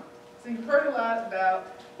am I? So you've heard a lot about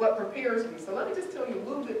what prepares me. So let me just tell you a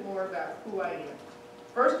little bit more about who I am.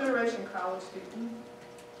 First generation college student.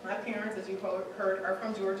 My parents, as you've heard, are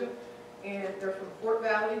from Georgia, and they're from Fort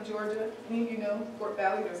Valley, Georgia. Many of you know Fort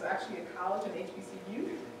Valley. There's actually a college, an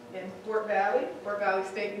HBCU, in Fort Valley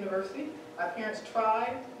State University. My parents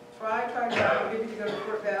tried to get me to go to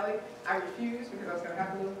Fort Valley. I refused because I was going to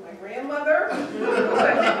have to live with my grandmother.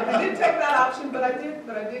 I did take that option, but I did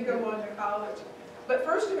go on to college. But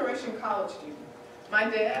first generation college student. My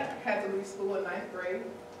dad had to leave school in 9th grade.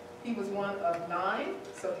 He was one of 9,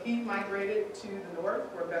 so he migrated to the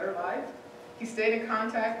north for a better life. He stayed in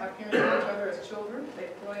contact. My parents knew each other as children. They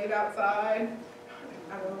played outside.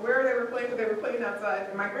 I don't know where they were playing, but they were playing outside.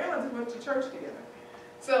 And my grandmother went to church together.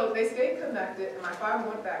 So they stayed connected, and my father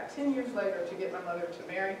went back 10 years later to get my mother to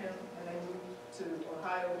marry him, and they moved to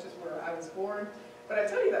Ohio, which is where I was born. But I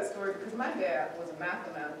tell you that story because my dad was a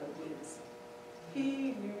mathematical whiz.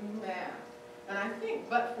 He knew math. And I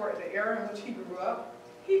think, but for the era in which he grew up,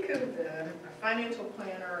 he could have been a financial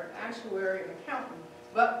planner, an actuary, an accountant.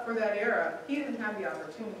 But for that era, he didn't have the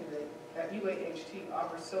opportunity that UAHT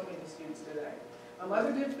offers so many students today. My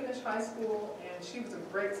mother did finish high school, and she was a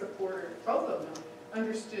great supporter. Both of them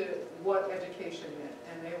understood what education meant,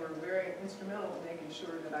 and they were very instrumental in making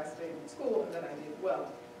sure that I stayed in school and that I did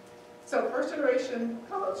well. So first generation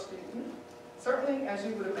college student, certainly, as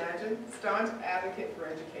you would imagine, staunch advocate for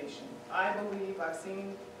education. I believe I've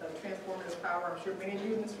seen the transformative power. I'm sure many of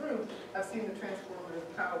you in this room have seen the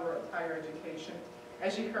transformative power of higher education.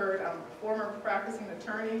 As you heard, I'm a former practicing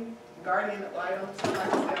attorney, guardian ad litem, so I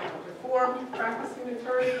say I'm a reformed practicing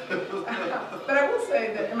attorney. But I will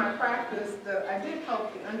say that in my practice, that I did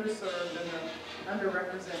help the underserved and the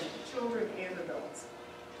underrepresented children and adults.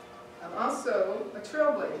 I'm also a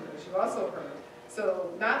trailblazer, as you also heard.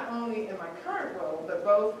 So not only in my current role, but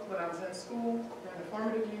both when I was in school, during the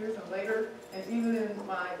formative years and later, and even in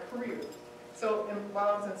my career. So while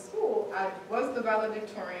I was in school, I was the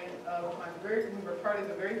valedictorian of we were part of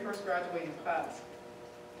the very first graduating class.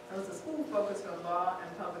 I was a school focused on law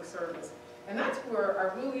and public service. And that's where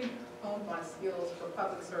I really honed my skills for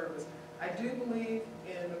public service. I do believe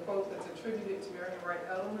in the quote that's attributed to Marion Wright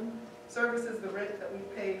Edelman, service is the rent that we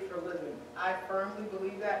pay for living. I firmly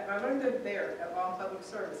believe that, and I learned it there at Law and Public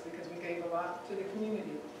Service because we gave a lot to the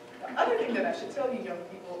community. The other thing that I should tell you young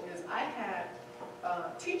people is I had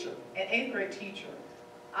a teacher, an 8th grade teacher.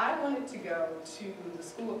 I wanted to go to the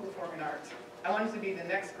School of Performing Arts. I wanted to be the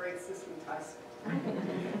next great Cicely Tyson.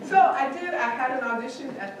 So I had an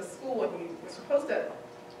audition at the school, and you were supposed to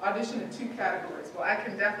audition in 2 categories. Well, I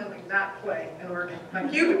can definitely not play an organ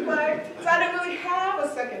like you could play, so I didn't really have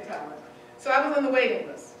a second talent. So I was on the waiting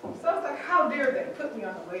list. So I was like, how dare they put me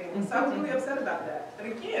on the waiting list? So I was really upset about that.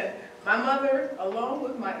 And again, my mother, along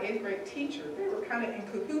with my 8th grade teacher, they were kind of in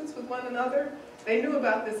cahoots with one another. They knew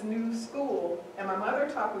about this new school, and my mother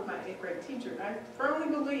talked with my 8th grade teacher. And I firmly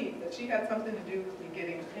believe that she had something to do with me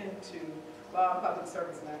getting into Law and Public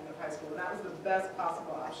Service in Magnet High School. And that was the best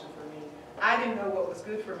possible option for me. I didn't know what was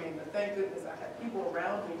good for me, but thank goodness I had people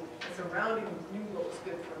around me and surrounding me who knew what was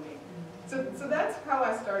good for me. So that's how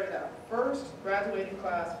I started out. First graduating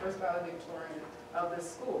class, first valedictorian of this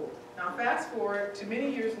school. Now fast forward to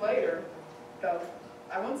many years later,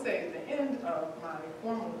 I won't say the end of my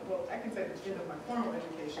formal, well I can say the end of my formal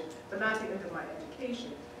education, but not the end of my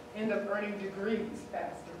education. End of earning degrees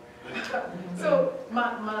faster. So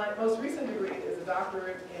my most recent degree is a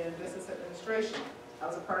doctorate in business administration. I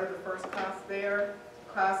was a part of the first class there,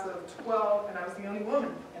 class of 12, and I was the only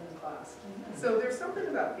woman in the class. So there's something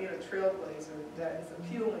about being a trailblazer that is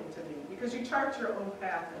appealing to me, because you chart your own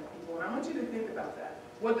path in people, and I want you to think about that.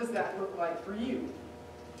 What does that look like for you?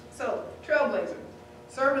 So, trailblazer,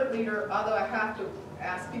 servant leader, although I have to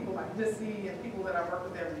ask people like Missy and people that I work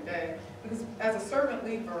with every day, because as a servant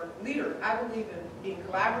leader, I believe in being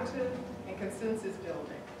collaborative and consensus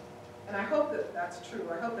building. And I hope that that's true.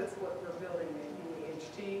 I hope that's what we're building at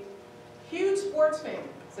UAHT. Huge sports fan.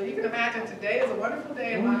 So you can imagine today is a wonderful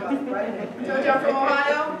day in my life, right? I told you I'm from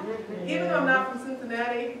Ohio. Even though I'm not from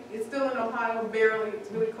Cincinnati, it's still in Ohio, barely. It's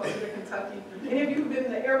really close to Kentucky. Any of you who've been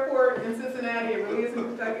in the airport in Cincinnati, it really is in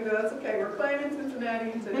Kentucky, but that's okay. We're playing in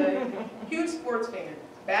Cincinnati today. Huge sports fan.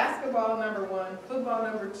 Basketball #1, football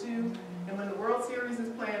 #2, and when the World Series is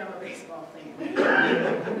playing, I'm a baseball fan.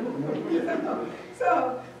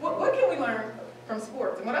 So what can we learn from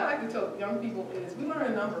sports? And what I like to tell young people is we learn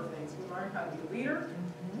a number of things. We learn how to be a leader,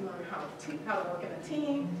 we learn how to work in a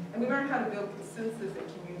team, and we learn how to build consensus and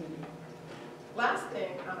community. Last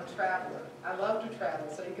thing, I'm a traveler. I love to travel,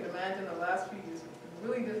 so you can imagine the last few years were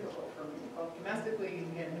really difficult for me, both domestically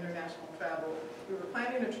and international travel. We were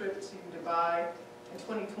planning a trip to Dubai in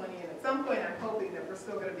 2020, and at some point I'm hoping that we're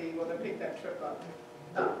still going to be able to pick that trip up.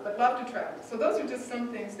 But love to travel. So those are just some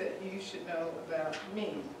things that you should know about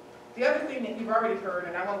me. The other thing that you've already heard,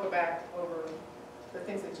 and I won't go back over the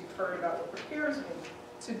things that you've heard about what prepares me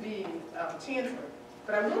to be Chancellor,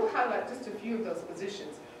 but I will highlight just a few of those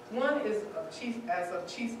positions. One is as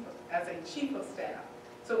a chief of staff.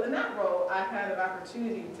 So in that role, I had an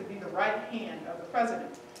opportunity to be the right hand of the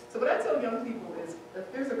president. So what I tell young people is, if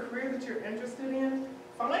there's a career that you're interested in,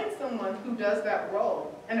 find someone who does that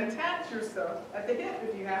role and attach yourself at the hip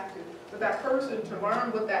if you have to with that person to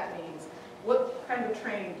learn what that means. What kind of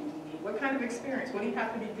training do you need? What kind of experience? What do you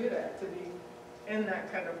have to be good at to be in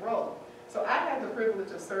that kind of role? So I had the privilege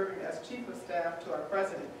of serving as chief of staff to our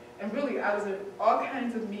president. And really, I was in all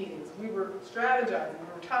kinds of meetings. We were strategizing,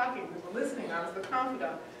 we were talking, we were listening. I was the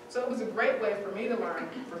confidant. So it was a great way for me to learn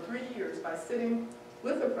for 3 years by sitting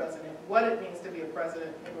with the president what it means to be a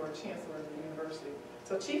president or a chancellor at the university.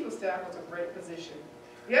 So chief of staff was a great position.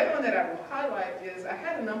 The other one that I will highlight is I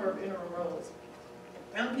had a number of interim roles.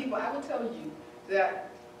 Young people, I will tell you that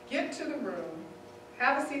get to the room,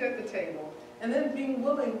 have a seat at the table, and then being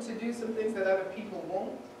willing to do some things that other people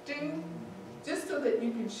won't do, just so that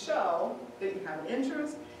you can show that you have an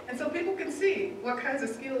interest, and so people can see what kinds of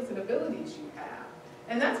skills and abilities you have.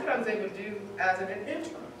 And that's what I was able to do as an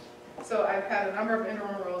interim. So I've had a number of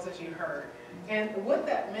interim roles, as you heard. And what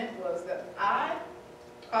that meant was that I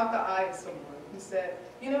caught the eye of someone who said,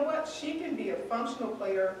 you know what, she can be a functional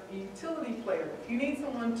player, a utility player. If you need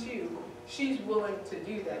someone too, she's willing to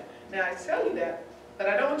do that. Now I tell you that, but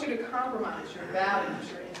I don't want you to compromise your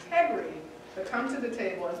values, your integrity, but come to the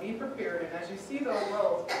table and be prepared, and as you see those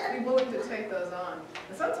roles, be willing to take those on.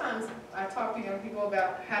 And sometimes I talk to young people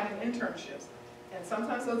about having internships, and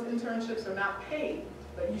sometimes those internships are not paid,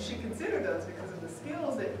 but you should consider those because of the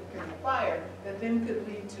skills that you can acquire that then could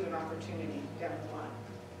lead to an opportunity down the line.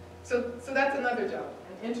 So that's another job,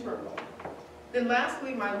 an interim role. Then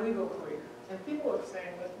lastly, my legal career. And people are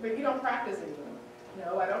saying, but you don't practice anymore.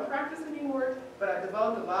 No, I don't practice anymore, but I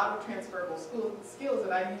developed a lot of transferable skills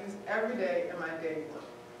that I use every day in my daily work.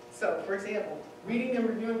 So, for example, reading and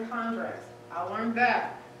reviewing contracts, I learned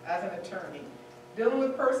that as an attorney. Dealing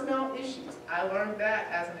with personnel issues, I learned that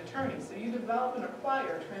as an attorney. So you develop and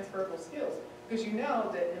acquire transferable skills because you know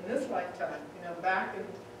that in this lifetime, back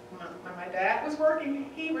when my dad was working,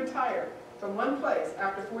 he retired from one place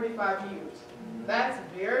after 45 years. That's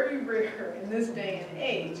very rare in this day and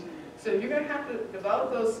age. So you're going to have to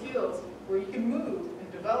develop those skills where you can move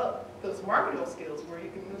and develop those marketable skills where you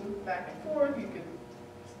can move back and forth, you can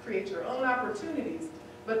create your own opportunities.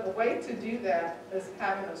 But a way to do that is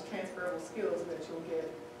having those transferable skills that you'll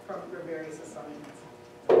get from your various assignments.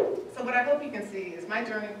 So what I hope you can see is my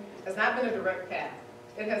journey has not been a direct path.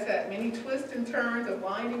 It has had many twists and turns, a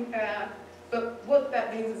winding path, but what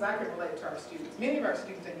that means is I can relate to our students. Many of our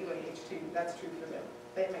students at UAH too, that's true for them.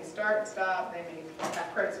 They may start and stop, they may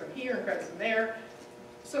have credits from here and credits from there.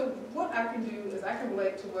 So what I can do is I can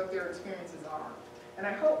relate to what their experiences are. And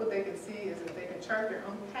I hope what they can see is that they can chart their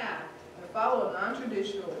own path and follow a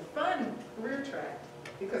non-traditional and fun career track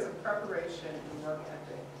because of preparation and work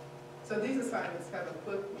ethic. So these assignments have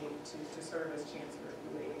equipped me to serve as Chancellor at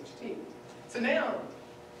UAHT. So now,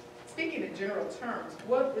 speaking in general terms,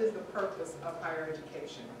 what is the purpose of higher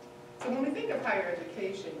education? So when we think of higher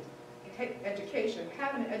education,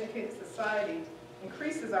 having an educated society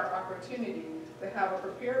increases our opportunity to have a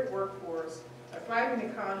prepared workforce, a thriving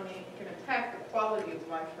economy, and can impact the quality of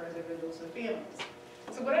life for individuals and families.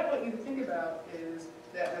 So what I want you to think about is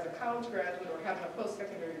that as a college graduate or having a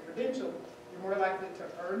post-secondary credential, you're more likely to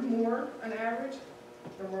earn more on average,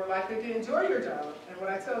 you're more likely to enjoy your job. And what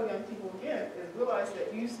I tell young people again is realize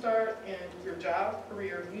that you start in your job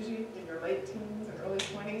career usually in your late teens and early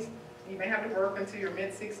 20s. You may have to work until your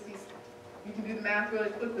mid-60s. You can do the math really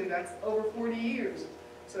quickly, that's over 40 years.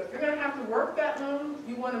 So if you're going to have to work that long,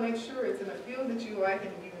 you want to make sure it's in a field that you like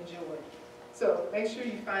and you enjoy. So make sure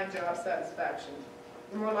you find job satisfaction.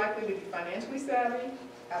 You're more likely to be financially savvy,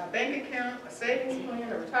 have a bank account, a savings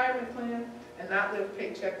plan, a retirement plan, and not live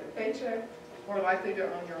paycheck to paycheck. More likely to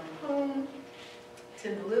own your own home,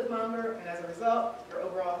 tend to live longer, and as a result, your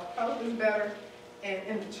overall health is better. And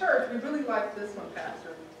in the church, we really like this one,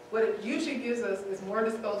 Pastor. What it usually gives us is more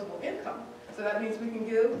disposable income. So that means we can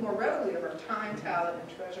give more readily of our time, talent,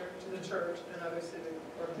 and treasure to the church and other civic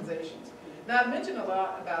organizations. Now, I've mentioned a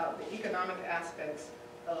lot about the economic aspects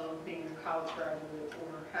of being a college graduate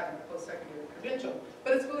or having a post-secondary credential,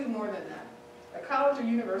 but it's really more than that. A college or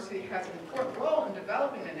university has an important role in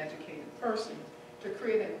developing an educated person to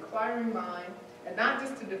create an inquiring mind and not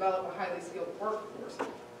just to develop a highly skilled workforce.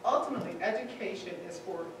 Ultimately, education is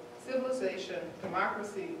for civilization,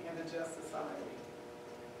 democracy, and a just society.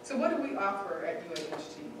 So what do we offer at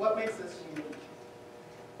UAHT? What makes us unique?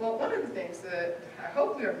 Well, one of the things that I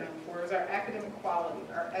hope we are known for is our academic quality,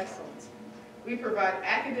 our excellence. We provide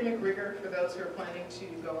academic rigor for those who are planning to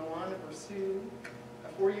go on and pursue a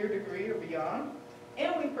four-year degree or beyond,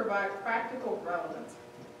 and we provide practical relevance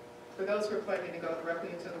for those who are planning to go directly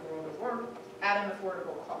into the world of work at an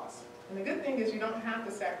affordable cost. And the good thing is you don't have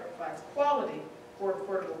to sacrifice quality for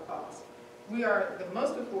affordable cost. We are the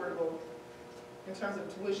most affordable in terms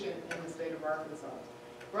of tuition in the state of Arkansas.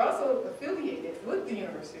 We're also affiliated with the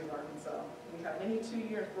University of Arkansas. We have many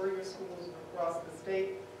two-year and four-year schools across the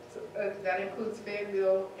state. So, that includes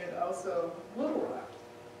Fayetteville and also Little Rock.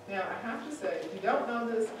 Now, I have to say, if you don't know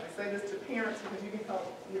this, I say this to parents because you can help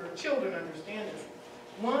your children understand this.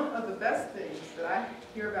 One of the best things that I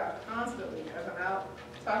hear about constantly as I'm out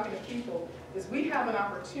talking to people is we have an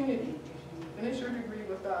opportunity. If you finish your degree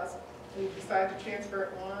with us and you decide to transfer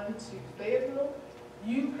it on to Fayetteville,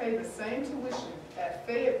 you pay the same tuition at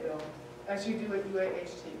Fayetteville as you do at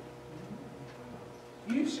UAHT.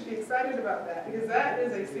 You should be excited about that because that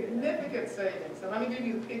is a significant savings. So let me give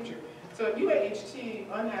you the picture. So at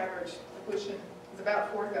UAHT, on average, tuition is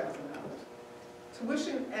about $4,000.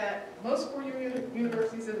 Tuition at most four-year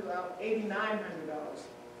universities is about $8,900.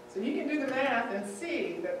 So you can do the math and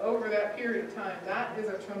see that over that period of time, that is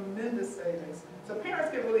a tremendous savings. So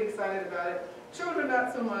parents get really excited about it. Children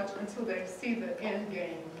not so much until they see the end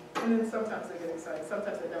game. And then sometimes they get excited,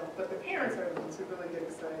 sometimes they don't. But the parents are the ones who really get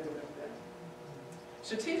excited about that.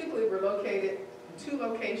 Strategically, we're located in two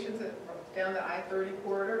locations down the I-30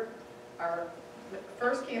 corridor. Our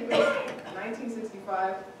first campus in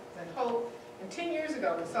 1965 is in Holt. And 10 years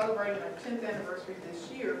ago, we're celebrating our 10th anniversary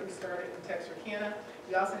this year. We started in Texarkana.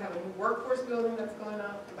 We also have a new workforce building that's going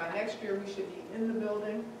up. By next year, we should be in the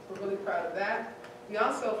building. We're really proud of that. We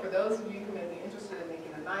also, for those of you who may be interested in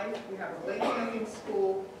making a knife, we have a bladesmithing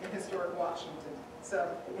school in historic Washington. So,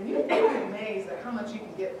 and you'll be amazed at how much you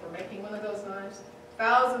can get for making one of those knives.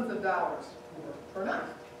 Thousands of dollars per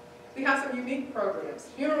knife. We have some unique programs.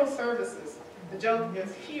 Funeral services. The joke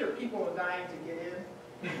is here, people are dying to get in.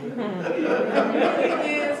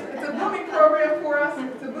 It's a booming program for us.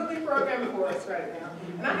 It's a booming program for us right now.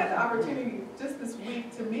 And I had the opportunity just this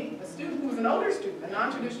week to meet a student who was an older student, a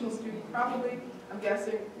non-traditional student, probably, I'm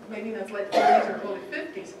guessing, maybe in his late 40s or early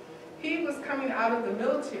 50s. He was coming out of the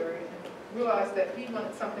military and realized that he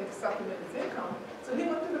wanted something to supplement his income, so he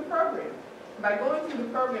went through the program. And by going through the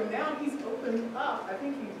program, now he's opened up. I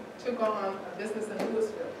think he took on a business in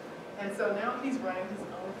Louisville. And so now he's running his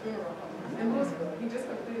own funeral home in Louisville. He just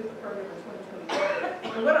completed the program in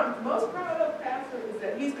 2020. And what I'm most proud of, Pastor, is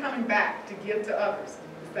that he's coming back to give to others.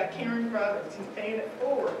 It's that caring for others. He's paying it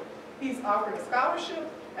forward. He's offering a scholarship,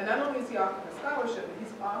 and not only is he offering a scholarship, but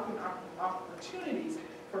he's offering opportunities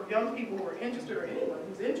for young people who are interested, or anyone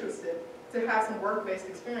who's interested, to have some work-based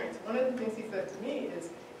experience. One of the things he said to me is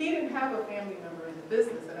he didn't have a family member in the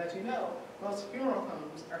business, and as you know, most funeral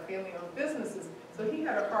homes are family-owned businesses, so he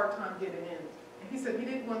had a hard time getting in. And he said he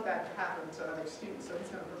didn't want that to happen to other students, so he's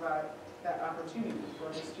going to provide that opportunity for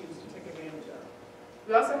other students to take advantage of.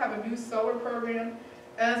 We also have a new solar program.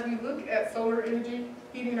 As we look at solar energy,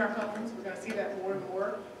 heating our homes, we're going to see that more and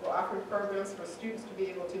more. We're offering programs for students to be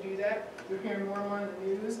able to do that. We're hearing more and more in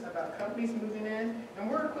the news about companies moving in, and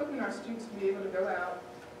we're equipping our students to be able to go out,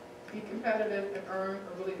 be competitive, and earn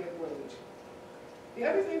a really good wage. The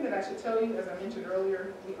other thing that I should tell you, as I mentioned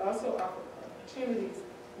earlier, we also offer opportunities,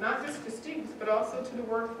 not just to students, but also to the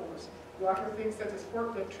workforce. We offer things such as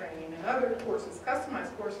forklift training and other courses,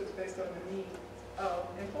 customized courses based on the needs of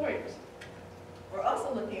employers. We're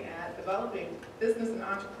also looking at developing business and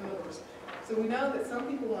entrepreneurs. So we know that some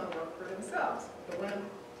people want to work for themselves, but want to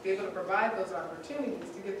be able to provide those opportunities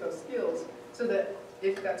to get those skills so that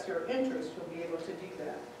if that's your interest, you'll be able to do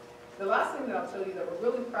that. The last thing that I'll tell you that we're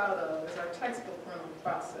really proud of is our textbook rental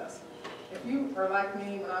process. If you are like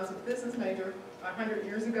me, when I was a business major 100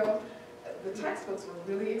 years ago, the textbooks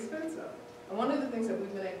were really expensive. And one of the things that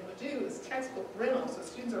we've been able to do is textbook rental, so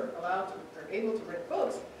students are able to rent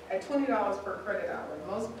books at $20 per credit hour.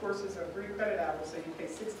 Most courses are 3 credit hours, so you pay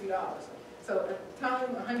 $60. So at the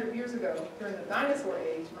time, 100 years ago, during the dinosaur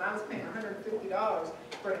age, when I was paying $150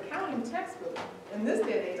 for an accounting textbook, in this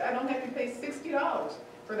day and age, I don't have to pay $60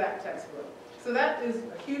 for that textbook. So that is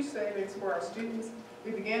a huge savings for our students.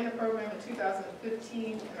 We began the program in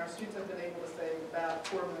 2015, and our students have been able to save about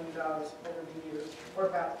 $4 million over the years, or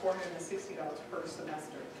about $460 per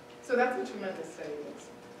semester. So that's a tremendous savings.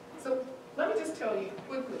 So let me just tell you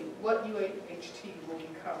quickly what UAHT will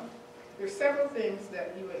become. There's several things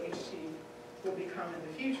that UAHT will become in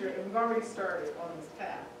the future, and we've already started on this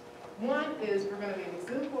path. One is we're going to be an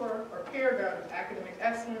exemplar or paragon of academic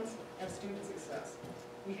excellence and student success.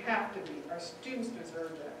 We have to be. Our students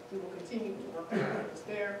deserve that. We will continue to work on efforts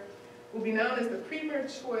there. We'll be known as the premier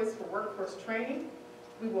choice for workforce training.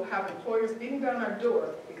 We will have employers beating down our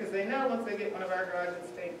door because they know once they get one of our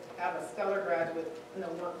graduates, they have a stellar graduate, and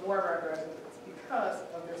they'll want more of our graduates because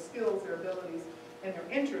of their skills, their abilities, and their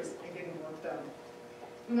interest in getting work done.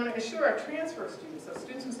 We want to assure our transfer students, so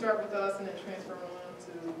students who start with us and then transfer on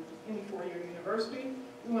to any four-year university,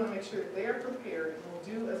 we want to make sure that they are prepared and will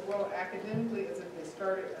do as well academically as if they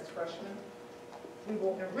started as freshmen. We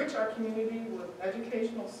will enrich our community with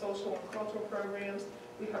educational, social, and cultural programs.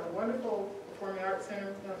 We have a wonderful performing arts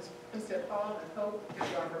center known as Princeton Hall and Hope. We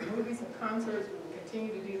offer movies and concerts. We will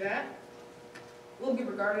continue to do that. We'll be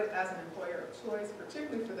regarded as an employer of choice,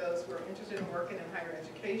 particularly for those who are interested in working in higher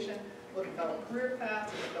education. We'll develop career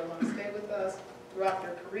paths if they want to stay with us throughout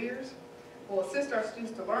their careers. We'll assist our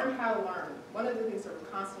students to learn how to learn. One of the things that we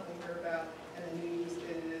constantly hear about in the news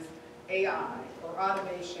is AI or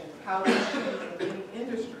automation, how it's changing in many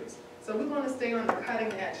industries. So we want to stay on the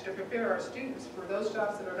cutting edge to prepare our students for those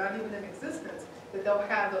jobs that are not even in existence, that they'll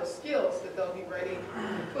have those skills that they'll be ready to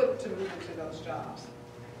put to move into those jobs.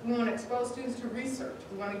 We want to expose students to research.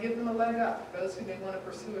 We want to give them a leg up. Those who may want to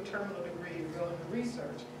pursue a terminal degree or go into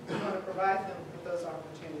research, we want to provide them with those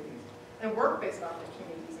opportunities. And work-based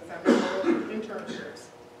opportunities, as I mentioned earlier, internships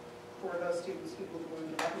for those students who will go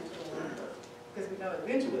directly to the work. Because we know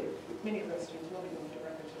eventually many of those students will be going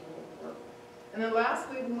directly to the work. And then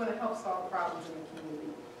lastly, we want to help solve problems in the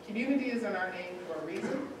community. Community is in our name for a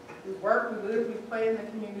reason. We work, we live, we play in the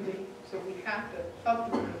community, so we have to help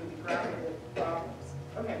the community grapple with problems.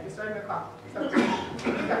 Okay, we're starting to clock. All right.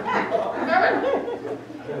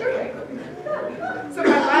 Okay. So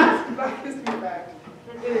my last Black History fact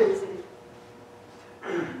is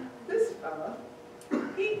this fella.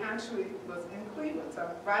 He actually was in Cleveland. So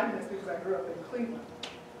I'm writing this because I grew up in Cleveland.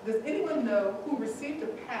 Does anyone know who received a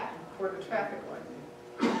patent for the traffic light?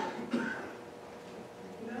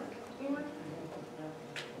 No? Anyone?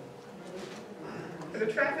 For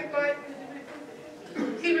the traffic light?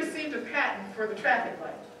 He received a patent for the traffic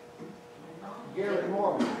light. Garrett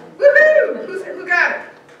Morgan. Woohoo! Who got it?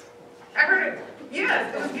 I heard it.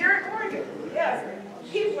 Yes, it was Garrett Morgan. Yes.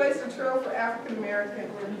 He blazed a trail for African American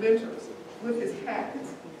inventors with his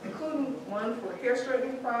patents, including one for a hair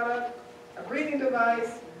straightening product, a breathing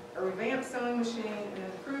device, a revamped sewing machine, and an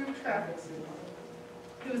improved traffic signal.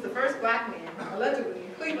 He was the first black man, allegedly,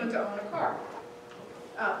 in Cleveland to own a car.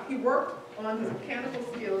 He worked on his mechanical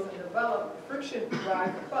skills and developed a friction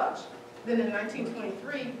drive clutch. Then in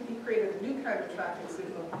 1923, he created a new kind of traffic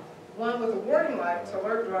signal, one with a warning light to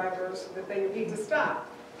alert drivers that they would need to stop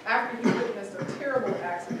after he witnessed a terrible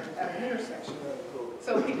accident at an intersection.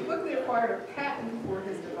 So he quickly acquired a patent for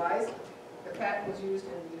his device. The patent was used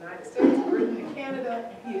in the United States, Britain, and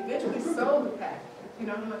Canada. He eventually sold the patent. Do you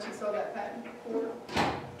know how much he sold that patent for?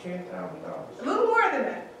 $10,000. A little more than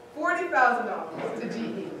that. $40,000 to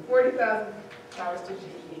GE. $40,000 to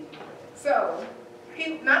GE. So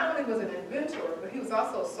he not only was an inventor, but he was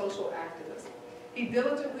also a social activist. He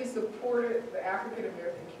diligently supported the African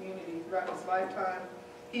American community throughout his lifetime.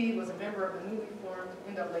 He was a member of the newly formed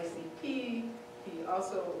NAACP. He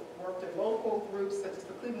also worked in local groups such as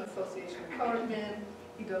the Cleveland Association of Colored Men.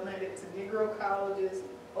 He donated to Negro colleges,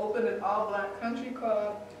 opened an all-black country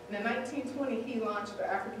club, and in 1920 he launched the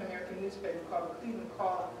African American newspaper called the Cleveland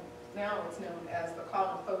Call. Now it's known as the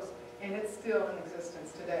Call and Post, and it's still in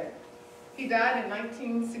existence today. He died in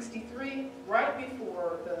 1963, right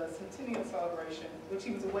before the centennial celebration, which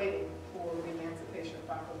he was awaiting for the Emancipation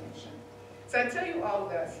Proclamation. So I tell you all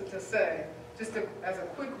of that to say, just as a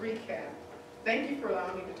quick recap, thank you for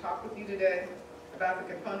allowing me to talk with you today about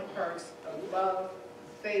the component parts of love,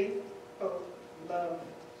 faith, hope, love,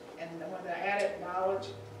 and when I added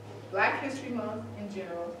knowledge, Black History Month in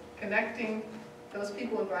general, connecting those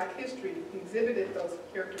people in Black history who exhibited those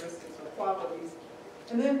characteristics or qualities.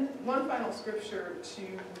 And then one final scripture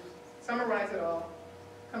to summarize it all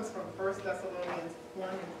comes from 1 Thessalonians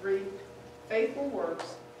 1:3. Faithful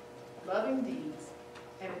works, loving deeds,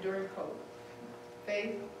 and enduring hope.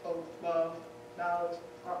 Faith, hope, love, knowledge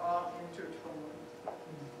are all intertwined.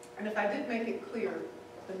 And if I did make it clear,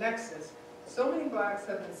 the nexus, so many blacks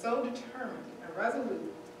have been so determined and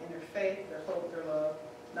resolute in their faith, their hope, their love,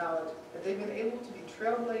 knowledge, that they've been able to be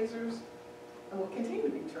trailblazers and will continue to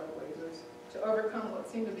be trailblazers to overcome what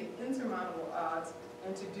seem to be insurmountable odds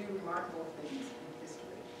and to do remarkable things in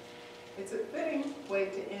history. It's a fitting way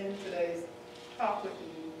to end today's talk with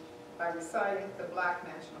you by reciting the Black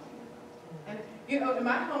National Anthem. And you know, in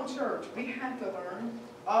my home church, we had to learn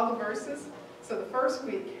all the verses. So the first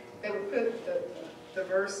week, they would put the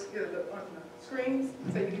verse on the screens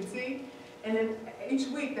so you could see. And then each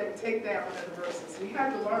week, they would take down one of the verses. We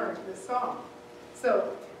had to learn this song.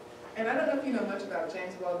 So, and I don't know if you know much about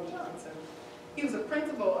James Weldon Johnson. He was a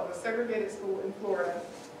principal of a segregated school in Florida.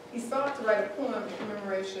 He sought to write a poem in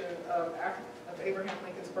commemoration of Abraham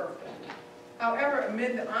Lincoln's birthday. However,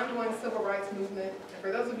 amid the ongoing civil rights movement, and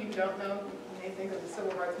for those of you who don't know, you may think of the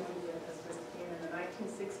civil rights movement as just being in the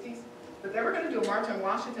 1960s, but they were going to do a march on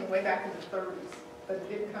Washington way back in the 30s, but it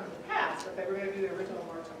didn't come to pass, but they were going to do the original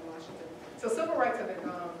march on Washington. So civil rights have been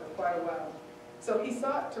going on for quite a while. So he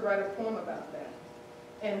sought to write a poem about that.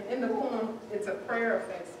 And in the poem, it's a prayer of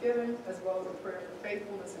thanksgiving as well as a prayer for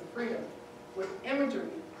faithfulness and freedom, with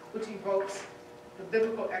imagery which evokes the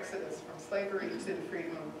biblical exodus from slavery to the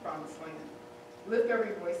freedom of the promised land. Lift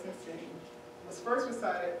Every Voice and Sing was first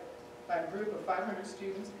recited by a group of 500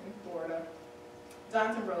 students in Florida.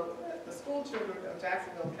 Johnson wrote that the school children of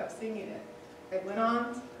Jacksonville kept singing it. They went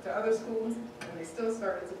on to other schools and they still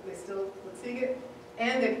would sing it,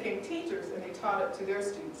 and they became teachers and they taught it to their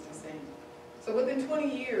students to sing. So within 20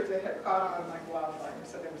 years, it had caught on like wildfire.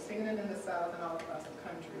 So they were singing it in the South and all across the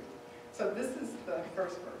country. So this is the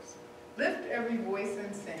first verse. Lift every voice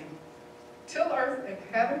and sing, till earth and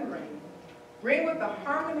heaven ring. Ring with the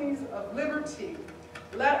harmonies of liberty.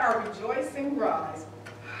 Let our rejoicing rise,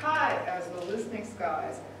 high as the listening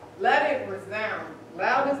skies. Let it resound,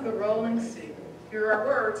 loud as the rolling sea. Here are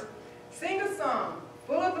words. Sing a song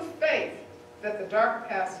full of the faith that the dark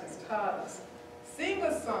past has taught us. Sing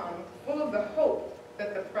a song full of the hope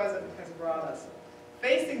that the present has brought us.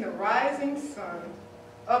 Facing the rising sun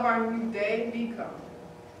of our new day become.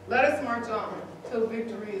 Let us march on till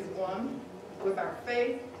victory is won with our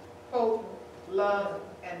faith, hope, love,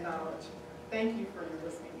 and knowledge. Thank you for your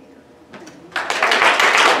listening ear.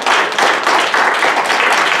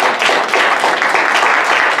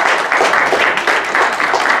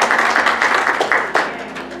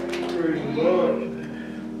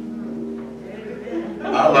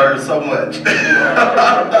 I learned so much.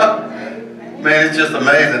 Man, it's just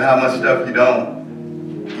amazing how much stuff you don't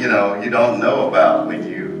know about when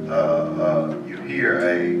you hear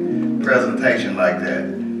a presentation like that.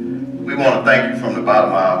 We want to thank you from the bottom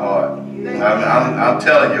of our heart. I'm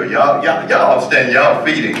telling you, y'all stand y'all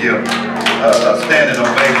feet and give a standing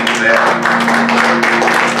ovation to that.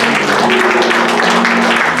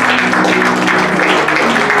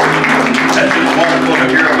 That's just wonderful to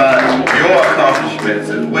hear about your accomplishments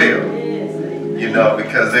as well. You know,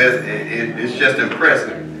 because it's just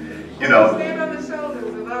impressive. You know. Stand on the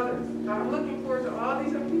shoulders of others. I'm looking forward to all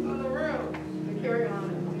these other people in the room to carry on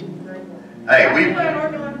and do great work. Hey, we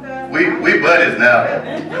buddies now.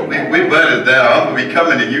 We buddies now. I'm gonna be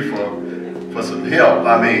coming to you for some help.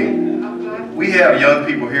 I mean, we have young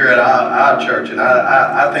people here at our church, and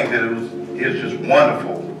I think that it's just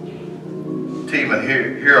wonderful to even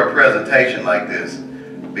hear a presentation like this,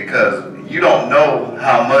 because you don't know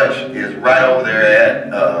how much is right over there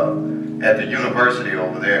at the university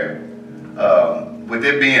over there. With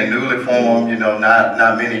it being newly formed, you know,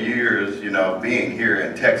 not many years, you know, being here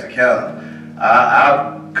in Texarkana,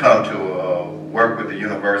 I've come to work with the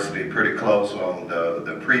university pretty close on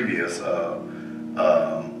the previous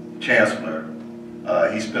Chancellor.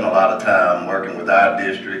 He spent a lot of time working with our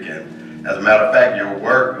district, and as a matter of fact, your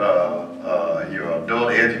work, your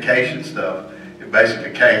adult education stuff, it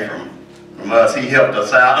basically came from us. He helped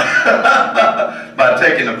us out by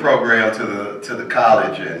taking the program to the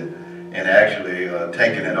college and actually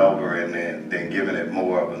taking it over and then giving it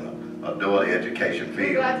more of an adult education field.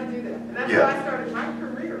 We're glad to do that. And that's how I started my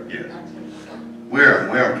career. Yes.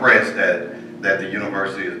 We're impressed that the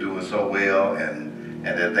university is doing so well, and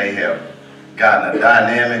that they have gotten a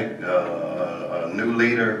dynamic, a new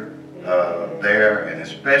leader there, and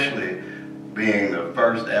especially being the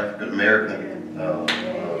first African American female on a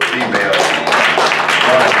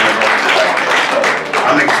university like that. So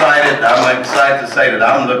I'm excited to say that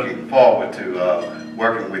I'm looking forward to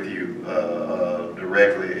working with you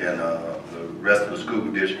directly, and the rest of the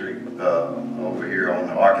school district over here on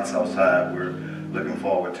the Arkansas side. We're looking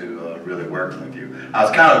forward to really working with you. I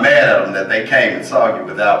was kind of mad at them that they came and saw you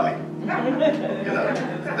without me. You know,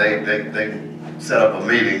 they set up a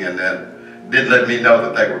meeting and then didn't let me know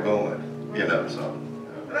that they were going. You know, so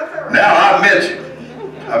now I met you.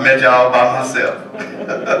 I met y'all by myself.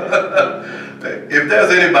 If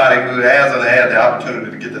there's anybody who hasn't had the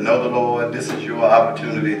opportunity to get to know the Lord, this is your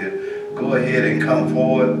opportunity to go ahead and come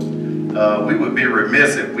forward. We would be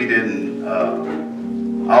remiss if we didn't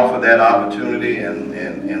offer that opportunity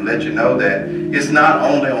and let you know that it's not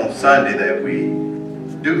only on Sunday that we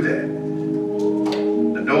do that.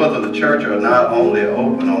 The doors of the church are not only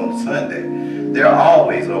open on Sunday, they're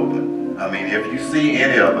always open. I mean, if you see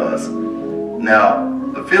any of us, now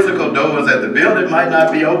the physical doors at the building might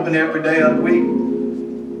not be open every day of the week,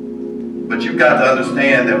 but you've got to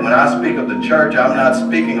understand that when I speak of the church, I'm not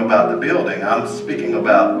speaking about the building. I'm speaking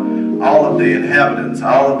about all of the inhabitants,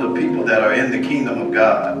 all of the people that are in the kingdom of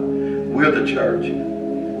God. We're the church.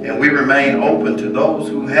 And we remain open to those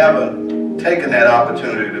who haven't taken that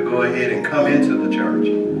opportunity to go ahead and come into the church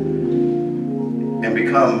and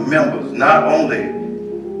become members, not only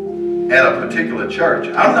at a particular church.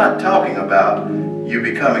 I'm not talking about you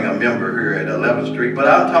becoming a member here at 11th Street, but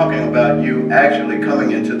I'm talking about you actually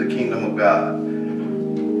coming into the kingdom of God.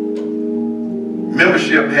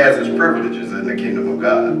 Membership has its privileges in the kingdom of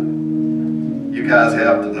God. You guys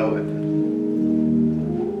have to know it.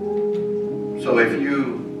 So if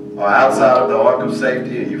you are outside of the ark of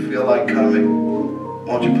safety and you feel like coming,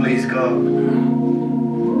 won't you please come?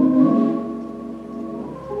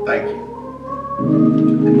 Thank you.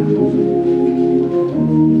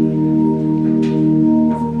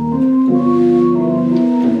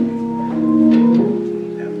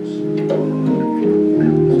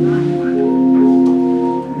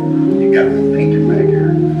 You got me painted back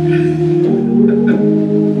here.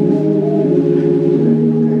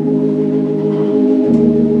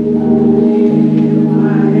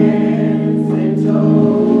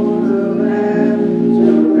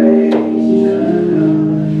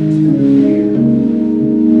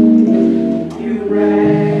 You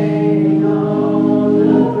reign.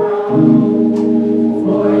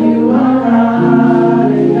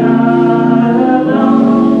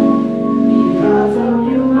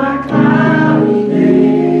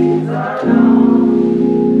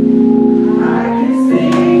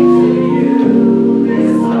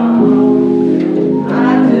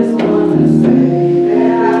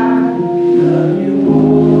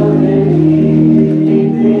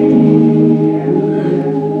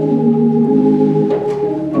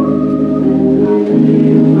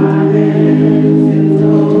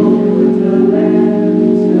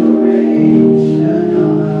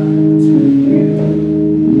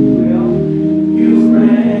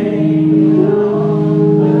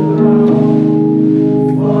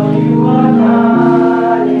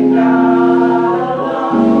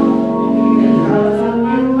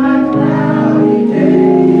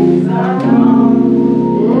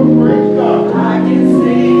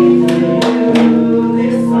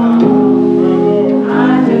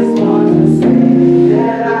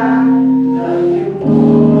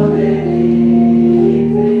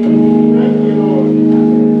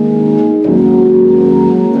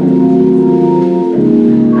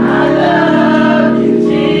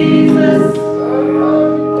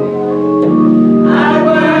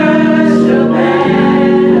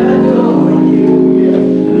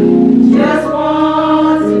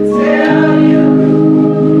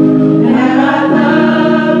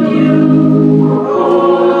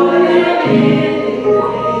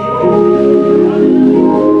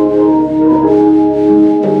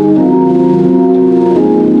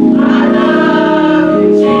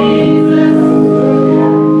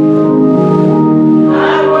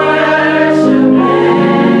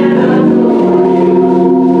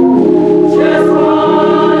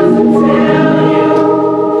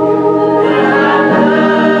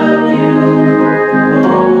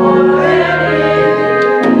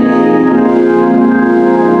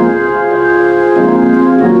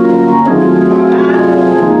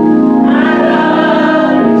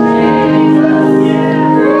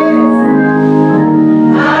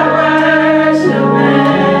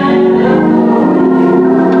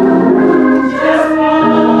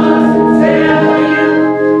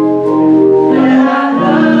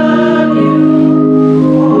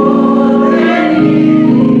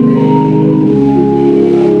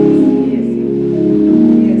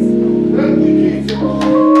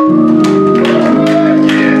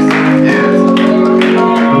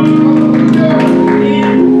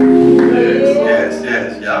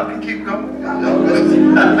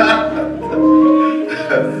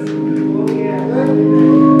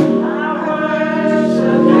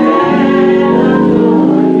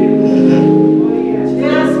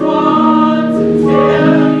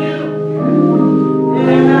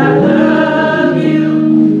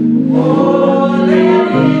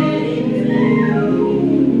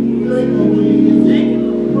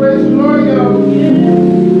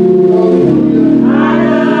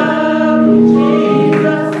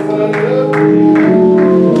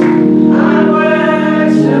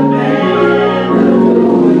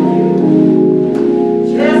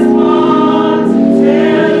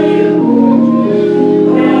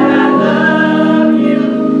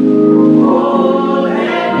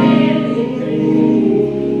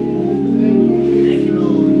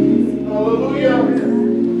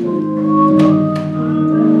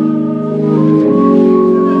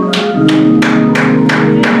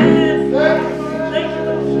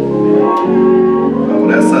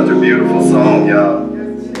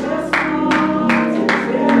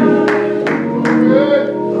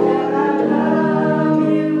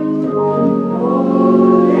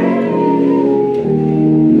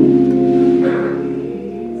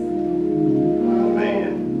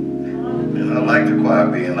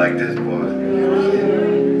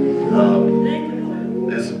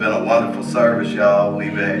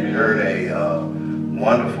 we heard a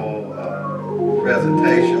wonderful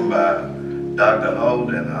presentation by Dr.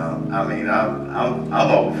 Holt, and I mean, I'm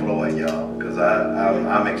overflowing, y'all, because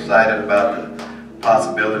I'm excited about the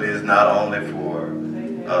possibilities not only for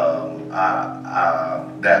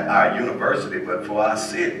our university, but for our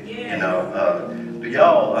city. You know, do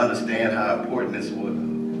y'all understand how important this was?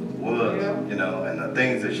 You know, and the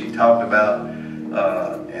things that she talked about,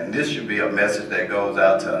 and this should be a message that goes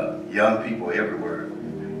out to young people everywhere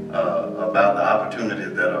about the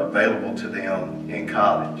opportunities that are available to them in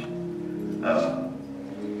college.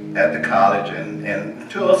 At the college and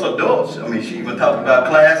to us adults. I mean, she even talked about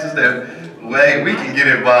classes that we can get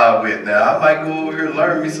involved with. Now, I might go over here and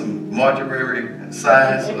learn me some mortuary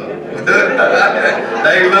science.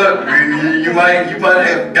 Hey, look, you might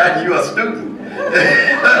have gotten you a student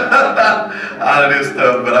out of this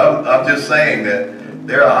stuff, but I'm just saying that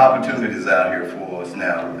there are opportunities out here for us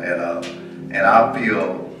now, and I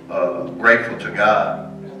feel grateful to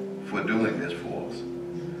God for doing this for us.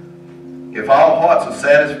 If all hearts are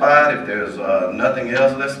satisfied, if there's nothing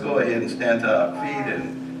else, let's go ahead and stand to our feet.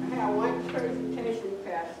 And I have one presentation,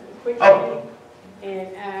 Pastor, quickly,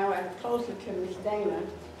 and I was closer to Miss Dana,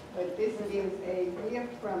 but this is a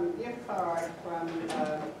gift card from,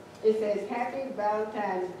 it says, Happy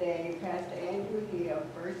Valentine's Day, Pastor Andrew Hill,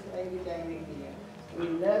 First Lady Dana Hill. We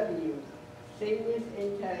love you. Seniors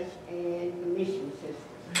in Touch and the Mission System.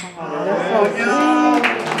 That's so sweet.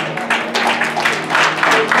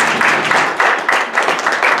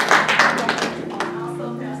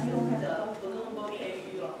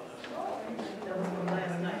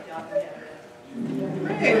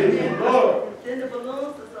 Then the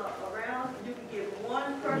balloons is around. You can get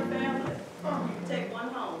one per family. Take one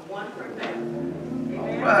home, one per family.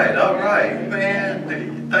 Amen. all right,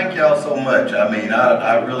 man. Thank y'all so much. I mean,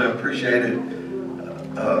 I really appreciate it.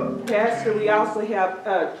 Pastor, we also have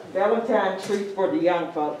Valentine treats for the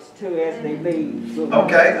young folks too as they leave.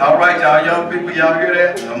 Okay, all right, y'all young people, y'all hear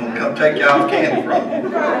that? I'm gonna come take y'all candy from you.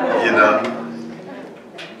 You know.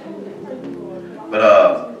 But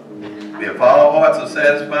if all hearts are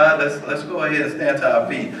satisfied, let's go ahead and stand to our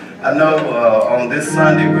feet. I know on this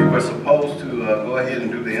Sunday we were supposed to go ahead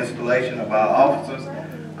and do the installation of our officers.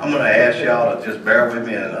 I'm going to ask y'all to just bear with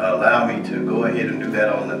me and allow me to go ahead and do that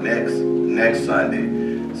on the next Sunday,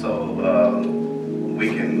 so we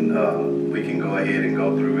can go ahead and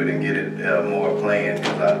go through it and get it more planned.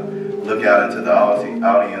 Because I look out into the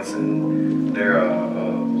audience and there are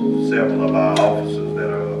several of our officers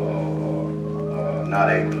that are not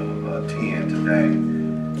able to attend today,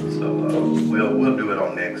 so we'll do it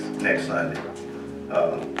on next Sunday.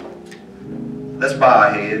 Let's bow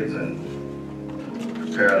our heads and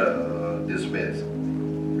prepare to dismiss.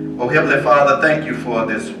 Oh, Heavenly Father, thank you for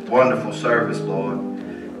this wonderful service, Lord.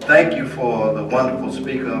 Thank you for the wonderful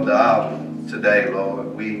speaker of the hour today,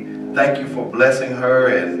 Lord. We thank you for blessing her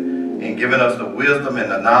and giving us the wisdom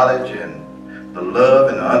and the knowledge and the love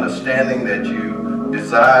and the understanding that you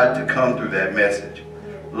desired to come through that message.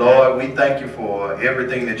 Lord, we thank you for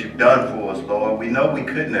everything that you've done for us, Lord. We know we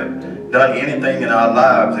couldn't have done anything in our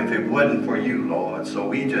lives if it wasn't for you, Lord. So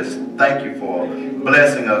we just thank you for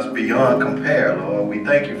blessing us beyond compare, Lord. We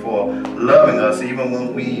thank you for loving us even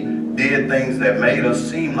when we did things that made us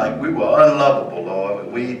seem like we were unlovable, Lord.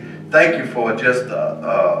 We thank you for just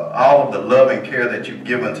all of the love and care that you've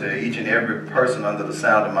given to each and every person under the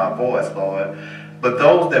sound of my voice, Lord. But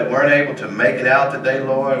those that weren't able to make it out today,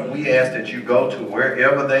 Lord, we ask that you go to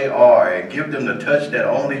wherever they are and give them the touch that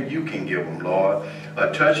only you can give them, Lord.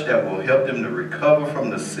 A touch that will help them to recover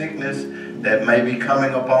from the sickness that may be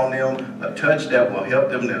coming upon them. A touch that will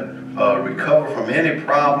help them to recover from any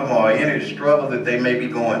problem or any struggle that they may be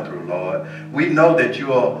going through, Lord. We know that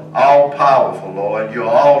you are all powerful, Lord. You're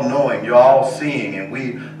all knowing, you're all seeing, and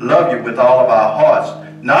we love you with all of our hearts.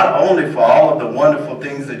 Not only for all of the wonderful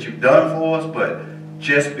things that you've done for us, but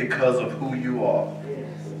just because of who you are.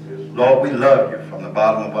 Lord, we love you from the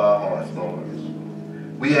bottom of our hearts, Lord.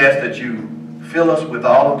 We ask that you fill us with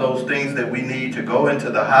all of those things that we need to go into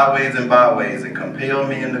the highways and byways and compel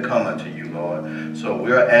men to come unto you, Lord. So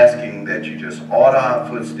we're asking that you just order our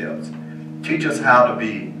footsteps. Teach us how to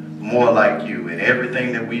be more like you in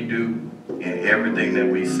everything that we do, in everything that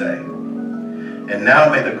we say. And now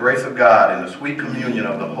may the grace of God and the sweet communion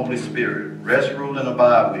of the Holy Spirit rest, rule, and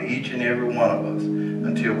abide with each and every one of us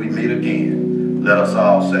until we meet again. Let us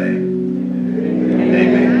all say,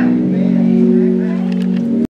 Amen.